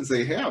 the weapons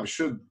they have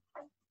should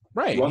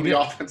run the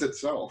offense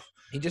itself.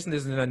 He just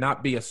needs to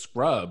not be a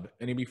scrub,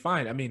 and he'd be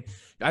fine. I mean,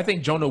 I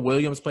think Jonah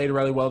Williams played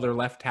really well, their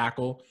left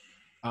tackle.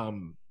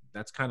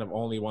 That's kind of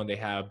only one they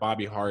have.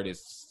 Bobby Hart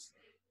is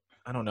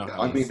 – I don't know.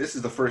 I mean, this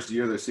is the first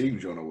year they're seeing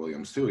Jonah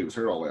Williams, too. He was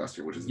hurt all last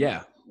year, which is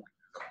a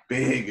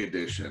big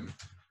addition.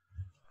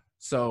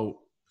 So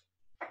 –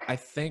 I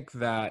think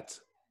that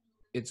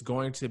it's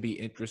going to be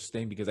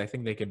interesting because I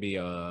think they could be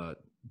a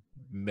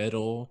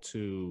middle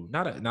to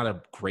not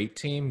a great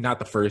team, not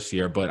the first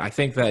year, but I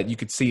think that you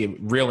could see a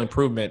real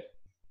improvement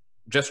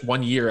just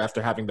 1 year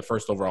after having the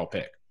first overall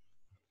pick.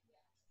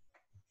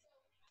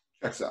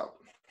 Checks out.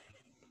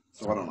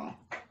 So I don't know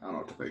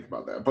what to think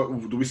about that.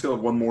 But do we still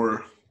have one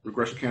more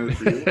regression candidate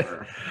for you?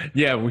 Or?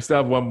 Yeah, we still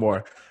have one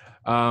more.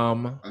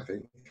 I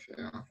think,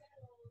 yeah.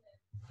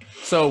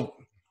 So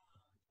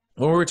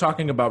when we're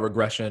talking about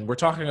regression, we're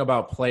talking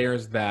about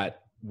players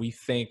that we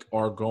think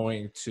are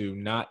going to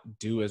not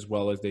do as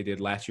well as they did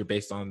last year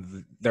based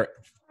on their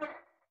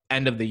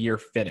end of the year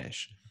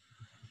finish.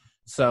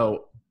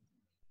 So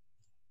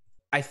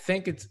I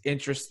think it's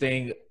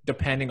interesting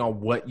depending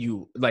on what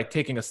you like,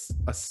 taking a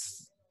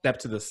step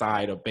to the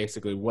side of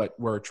basically what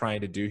we're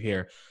trying to do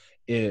here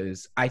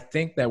is I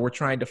think that we're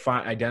trying to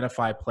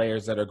identify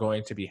players that are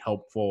going to be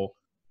helpful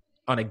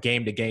on a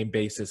game-to-game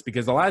basis,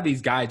 because a lot of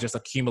these guys just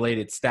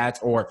accumulated stats,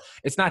 or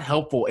it's not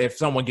helpful if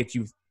someone gets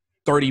you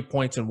 30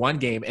 points in one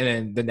game and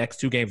then the next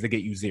 2 games they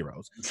get you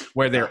zeros,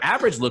 where their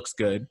average looks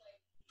good.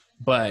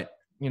 But,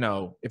 you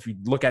know, if you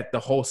look at the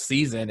whole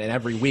season and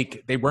every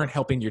week, they weren't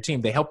helping your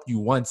team. They helped you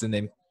once and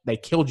then they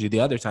killed you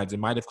the other times. It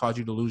might have caused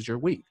you to lose your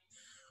week.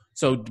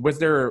 So was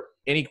there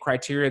any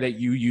criteria that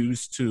you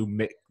used to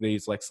make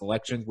these like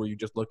selections? Were you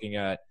just looking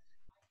at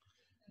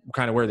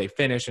kind of where they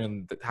finish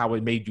and how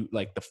it made you,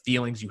 like the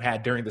feelings you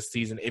had during the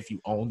season if you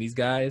own these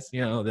guys,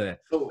 you know, the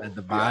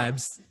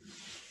vibes? Yeah.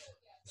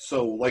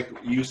 So like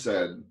you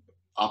said,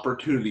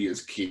 opportunity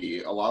is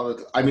key. A lot of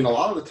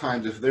the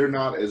times if they're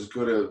not as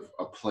good of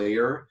a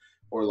player,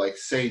 or like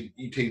say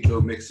you take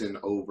Joe Mixon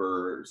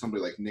over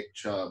somebody like Nick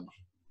Chubb,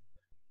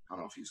 I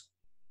don't know if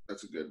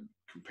that's a good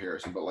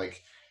comparison, but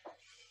like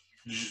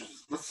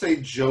let's say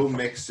Joe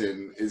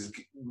Mixon is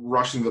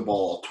rushing the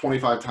ball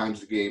 25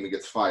 times a game and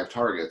gets 5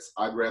 targets.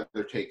 I'd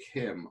rather take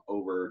him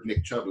over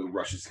Nick Chubb, who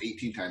rushes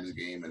 18 times a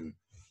game and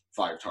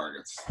 5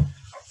 targets.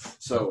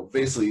 So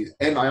basically,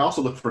 and I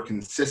also look for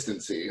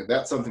consistency.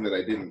 That's something that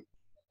I didn't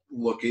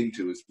look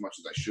into as much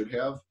as I should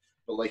have.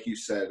 But like you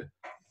said,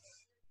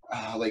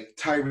 like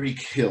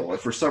Tyreek Hill,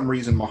 if for some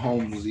reason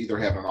Mahomes was either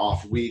having an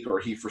off week or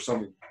he for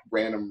some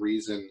random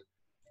reason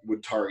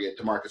would target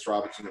Demarcus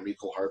Robinson or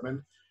Mecole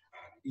Hardman,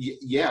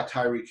 yeah,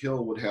 Tyreek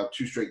Hill would have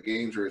 2 straight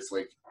games where it's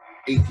like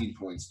 18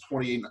 points,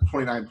 28,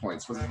 29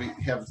 points. But if you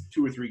have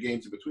 2 or 3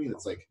 games in between,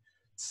 it's like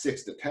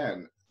 6 to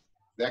 10.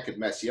 That could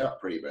mess you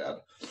up pretty bad.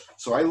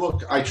 So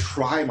I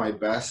try my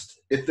best.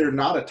 If they're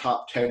not a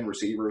top 10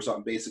 receiver or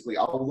something, basically,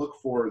 I'll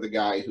look for the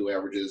guy who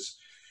averages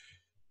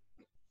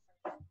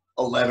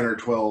 11 or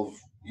 12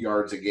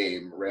 yards a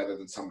game rather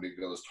than somebody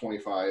who goes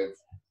 25,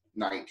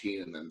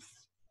 19, and then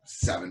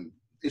 7.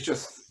 It's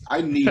just,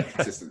 I need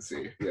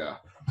consistency. Yeah.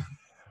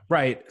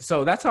 Right.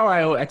 So that's how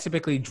I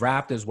typically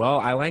draft as well.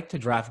 I like to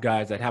draft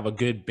guys that have a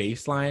good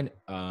baseline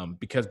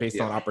because based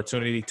on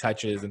opportunity,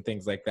 touches, and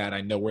things like that, I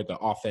know where the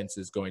offense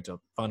is going to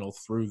funnel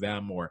through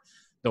them, or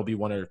there'll be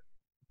one of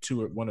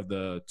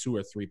the 2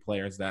 or 3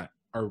 players that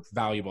are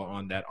valuable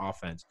on that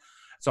offense.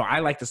 So I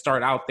like to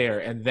start out there,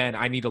 and then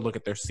I need to look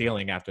at their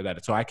ceiling after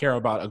that. So I care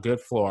about a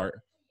good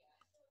floor,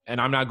 and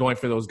I'm not going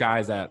for those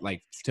guys that,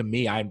 like, to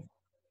me, I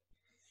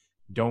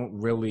don't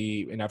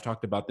really, and I've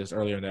talked about this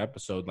earlier in the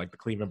episode, like the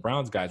Cleveland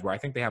Browns guys, where I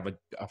think they have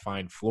a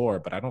fine floor,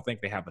 but I don't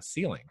think they have a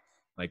ceiling.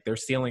 Like their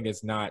ceiling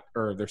is not,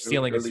 or their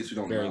ceiling is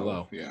very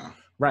low. Yeah.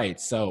 Right.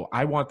 So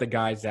I want the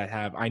guys that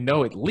have, I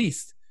know at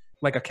least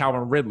like a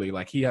Calvin Ridley,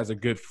 like he has a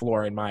good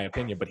floor in my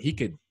opinion, but he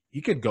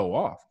could go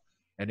off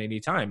at any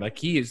time. Like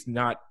he is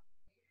not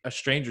a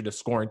stranger to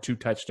scoring 2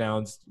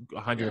 touchdowns,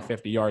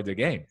 150 yards a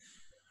game.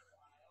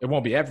 It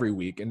won't be every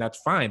week, and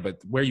that's fine. But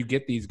where you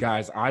get these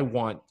guys, I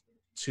want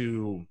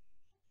to.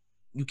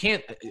 You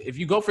can't – if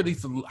you go for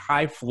these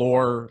high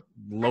floor,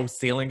 low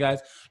ceiling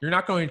guys, you're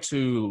not going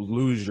to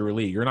lose your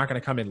league. You're not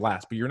going to come in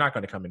last, but you're not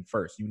going to come in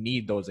first. You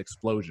need those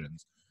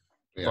explosions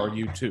for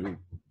you to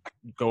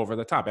go over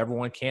the top.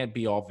 Everyone can't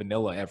be all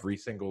vanilla every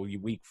single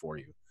week for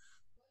you.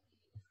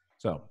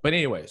 So, but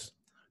anyways,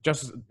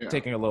 just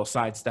taking a little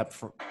sidestep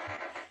for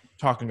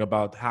talking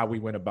about how we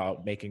went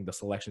about making the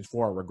selections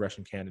for our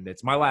regression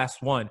candidates. My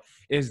last one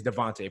is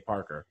Devontae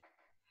Parker.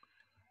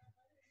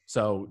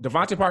 So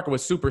Devontae Parker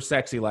was super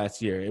sexy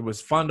last year. It was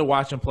fun to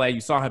watch him play.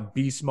 You saw him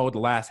beast mode the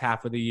last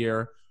half of the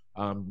year.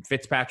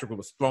 Fitzpatrick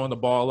was throwing the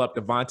ball up.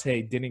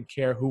 Devontae didn't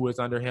care who was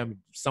under him.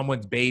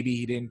 Someone's baby,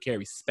 he didn't care.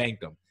 He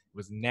spanked him. It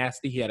was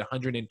nasty. He had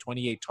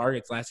 128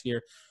 targets last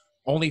year,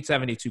 only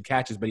 72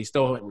 catches, but he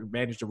still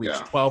managed to reach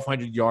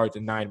 1,200 yards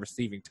and 9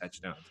 receiving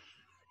touchdowns.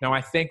 Now,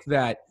 I think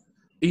that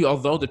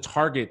although the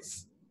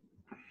targets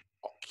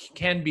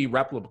can be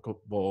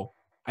replicable,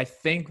 I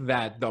think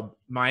that the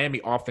Miami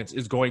offense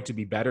is going to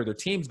be better. Their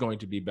team's going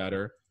to be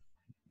better,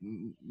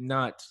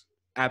 not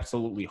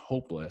absolutely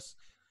hopeless.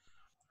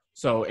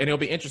 So, and it'll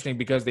be interesting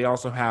because they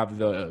also have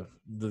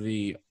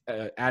the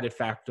added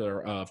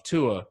factor of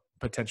Tua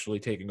potentially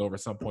taking over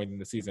some point in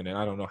the season, and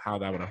I don't know how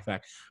that would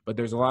affect. But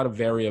there's a lot of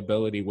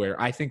variability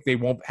where I think they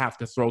won't have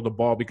to throw the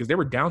ball because they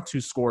were down 2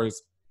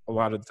 scores a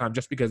lot of the time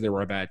just because they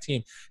were a bad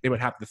team. They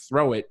would have to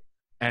throw it,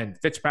 and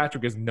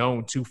Fitzpatrick is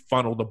known to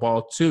funnel the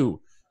ball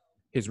to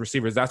his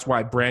receivers. That's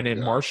why Brandon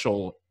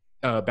Marshall,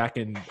 back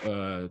in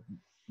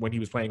when he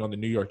was playing on the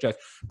New York Jets,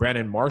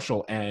 Brandon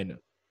Marshall and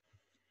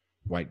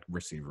white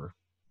receiver,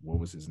 what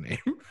was his name?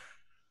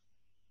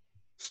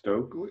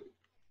 Stokely?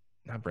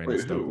 Not Brandon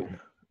Stokely.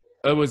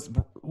 It was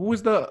who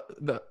was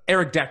the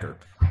Eric Decker?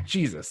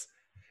 Jesus,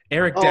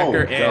 Eric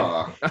Decker and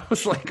I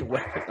was like,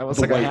 what?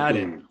 I had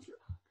it.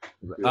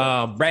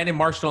 Brandon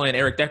Marshall and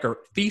Eric Decker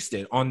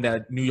feasted on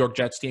the New York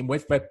Jets team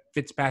with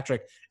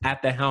Fitzpatrick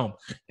at the helm,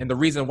 and the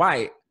reason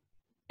why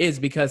is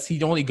because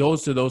he only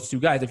goes to those 2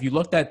 guys. If you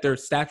looked at their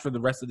stats for the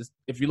rest of this,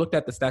 if you looked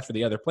at the stats for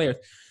the other players,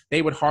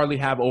 they would hardly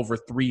have over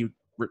three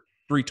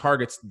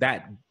targets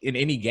that in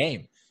any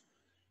game.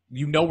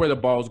 you know where the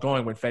ball is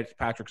going when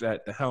Fitzpatrick's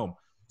at the helm.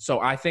 So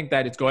I think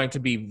that it's going to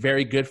be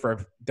very good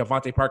for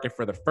Devontae Parker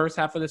for the first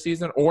half of the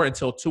season or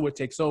until Tua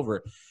takes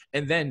over.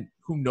 And then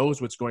who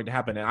knows what's going to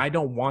happen. And I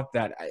don't want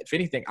that. If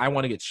anything, I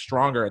want to get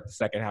stronger at the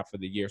second half of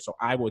the year. So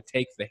I would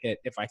take the hit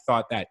if I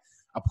thought that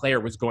a player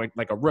was going,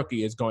 like a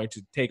rookie is going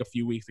to take a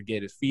few weeks to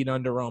get his feet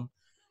under him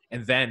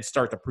and then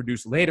start to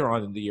produce later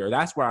on in the year.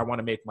 That's where I want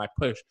to make my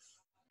push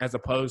as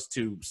opposed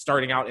to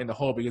starting out in the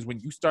hole. Because when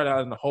you start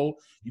out in the hole,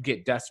 you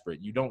get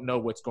desperate. You don't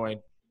know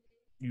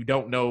you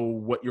don't know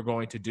what you're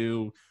going to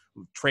do.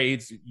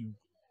 Trades, you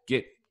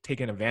get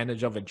taken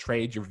advantage of, and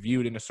trades, you're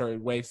viewed in a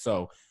certain way.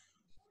 So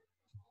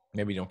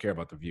maybe you don't care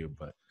about the view,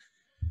 but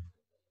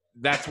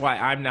that's why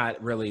I'm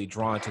not really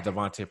drawn to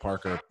Devontae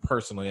Parker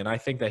personally. And I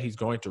think that he's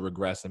going to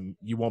regress, and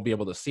you won't be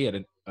able to see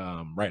it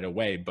right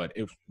away, but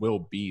it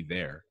will be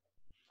there.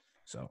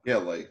 So yeah,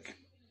 like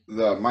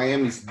the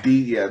Miami's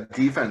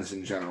defense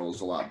in general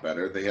is a lot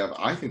better.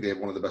 I think they have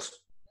one of the best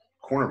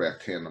cornerback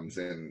tandems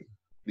in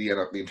the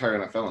entire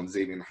NFL, and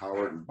Xavier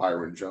Howard and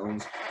Byron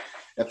Jones.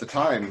 At the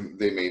time,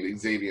 they made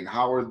Xavier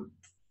Howard,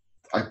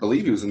 I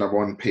believe he was the number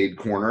one paid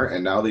corner,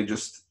 and now they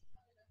just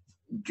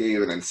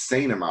gave an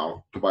insane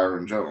amount to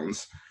Byron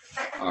Jones.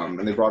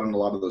 And they brought in a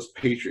lot of those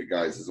Patriot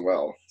guys as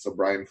well. So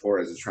Brian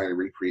Flores is trying to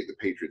recreate the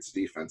Patriots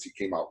defense. He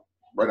came out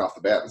right off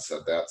the bat and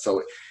said that.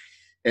 So,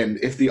 and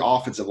if the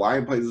offensive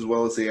line plays as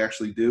well as they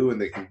actually do, and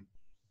they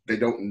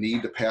don't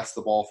need to pass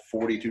the ball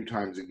 42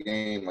 times a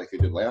game like they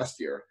did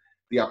last year,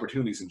 the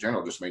opportunities in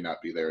general just may not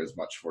be there as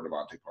much for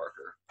Devontae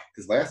Parker.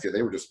 Because last year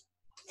they were just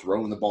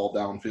throwing the ball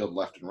downfield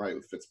left and right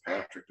with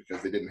Fitzpatrick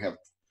because they didn't have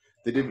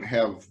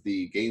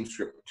the game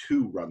script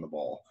to run the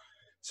ball.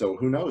 So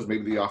who knows?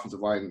 Maybe the offensive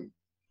line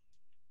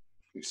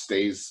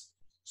stays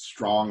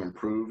strong,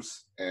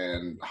 improves,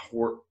 and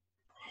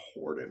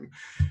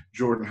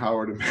Jordan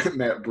Howard and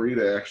Matt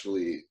Breida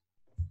actually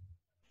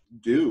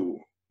do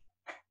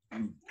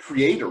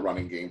create a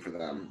running game for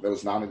them that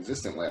was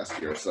non-existent last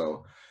year.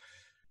 So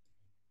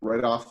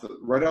right off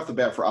the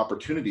bat for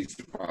opportunities,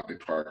 Devontae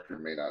Parker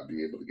may not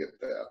be able to get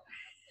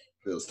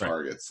those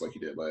targets like he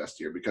did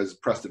last year because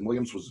Preston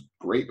Williams was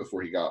great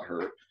before he got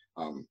hurt.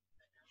 I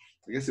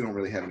guess they don't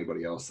really have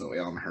anybody else though.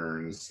 Alan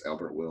Hearns,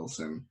 Albert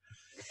Wilson.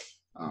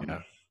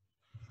 Yeah.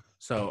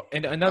 So,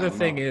 and another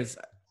thing is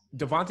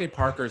Devontae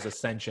Parker's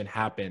ascension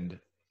happened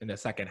in the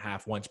second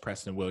half once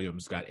Preston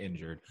Williams got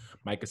injured.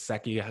 Mike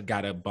Gesicki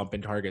got a bump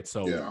in targets.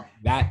 So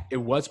that it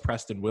was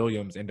Preston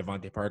Williams and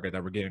Devontae Parker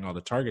that were getting all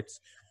the targets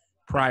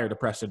prior to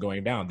Preston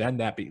going down. Then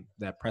that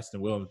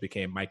Preston Williams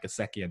became Mike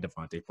Gesicki and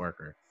Devontae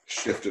Parker.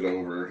 Shifted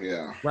over,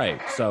 yeah. Right.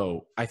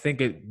 So I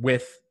think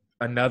with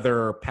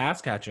another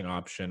pass catching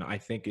option, I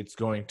think it's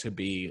going to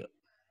be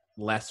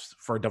less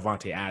for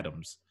Devontae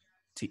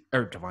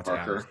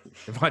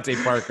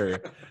Parker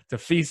to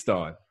feast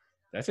on.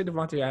 Did I say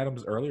Devontae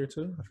Adams earlier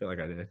too? I feel like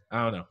I did.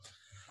 I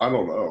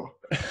don't know.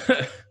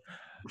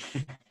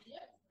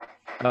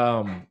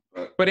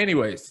 But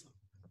anyways,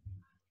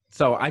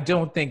 so I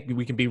don't think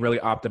we can be really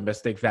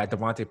optimistic that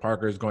Devontae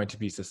Parker is going to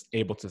be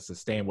able to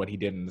sustain what he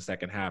did in the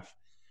second half,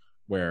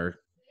 where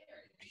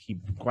he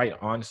quite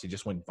honestly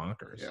just went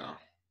bonkers. Yeah.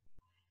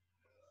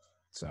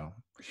 So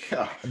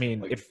yeah, I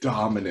mean, if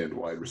dominant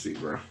wide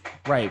receiver.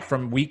 Right.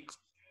 From week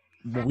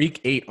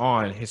 8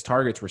 on, his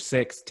targets were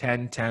 6,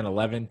 10, 10,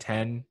 11,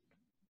 10,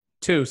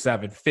 2,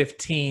 7,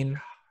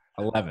 15,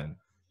 11.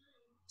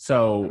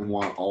 So I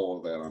want all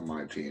of that on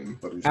my team,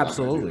 but he's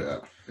absolutely. Not gonna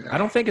do that.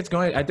 Yeah. I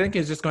think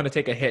it's just going to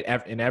take a hit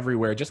in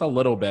everywhere, just a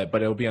little bit,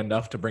 but it'll be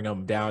enough to bring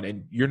him down.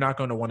 And you're not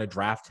going to want to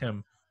draft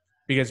him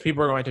because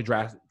people are going to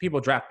draft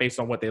based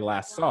on what they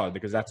last saw,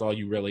 because that's all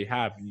you really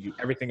have.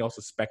 Everything else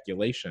is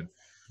speculation.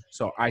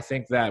 So I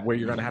think that where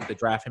you're going to have to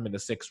draft him in the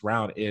 6th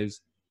round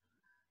is,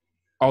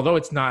 although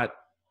it's not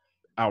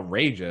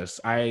outrageous,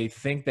 I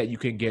think that you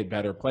can get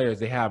better players.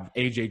 They have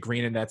AJ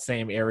Green in that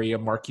same area,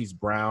 Marquise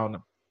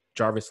Brown,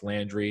 Jarvis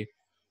Landry.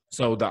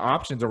 So the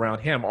options around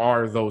him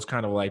are those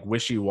kind of like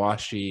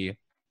wishy-washy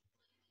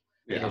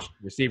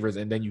receivers.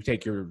 And then you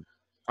take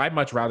I'd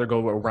much rather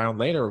go around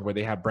later where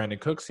they have Brandon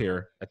Cooks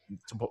here,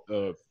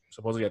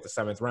 supposedly at the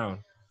 7th round.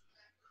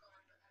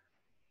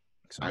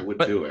 So, I would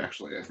too,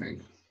 actually, I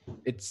think.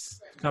 It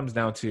comes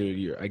down to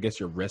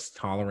your risk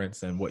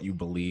tolerance and what you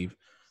believe.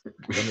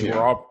 I mean,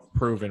 we're all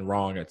proven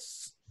wrong at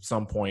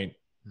some point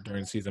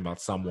during the season about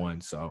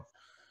someone. So,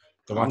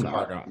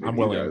 I'm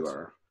willing.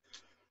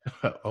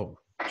 Oh,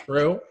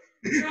 true.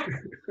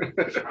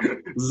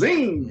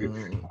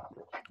 Zing.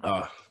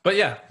 But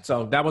yeah,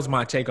 so that was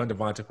my take on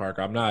Devontae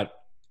Parker. I'm not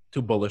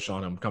too bullish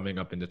on him coming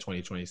up in the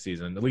 2020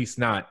 season, at least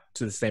not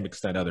to the same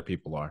extent other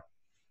people are.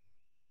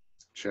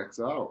 Checks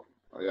out.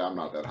 Yeah, I'm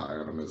not that high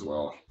on him as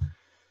well.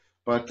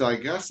 But I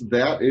guess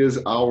that is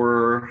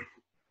that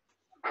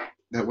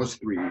was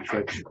 3,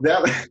 right?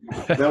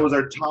 That was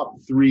our top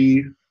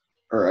 3,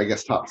 or I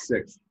guess top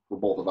 6 for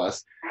both of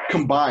us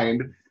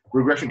combined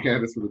regression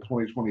candidates for the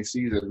 2020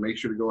 season. Make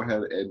sure to go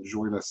ahead and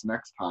join us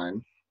next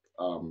time.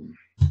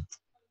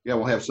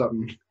 We'll have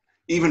something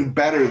even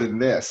better than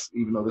this,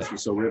 even though this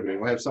was so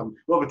riveting. We'll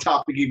have a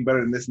topic even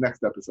better than this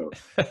next episode.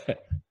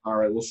 All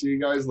right. We'll see you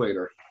guys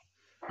later.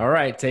 All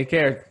right. Take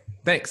care.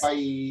 Thanks.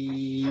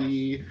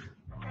 Bye.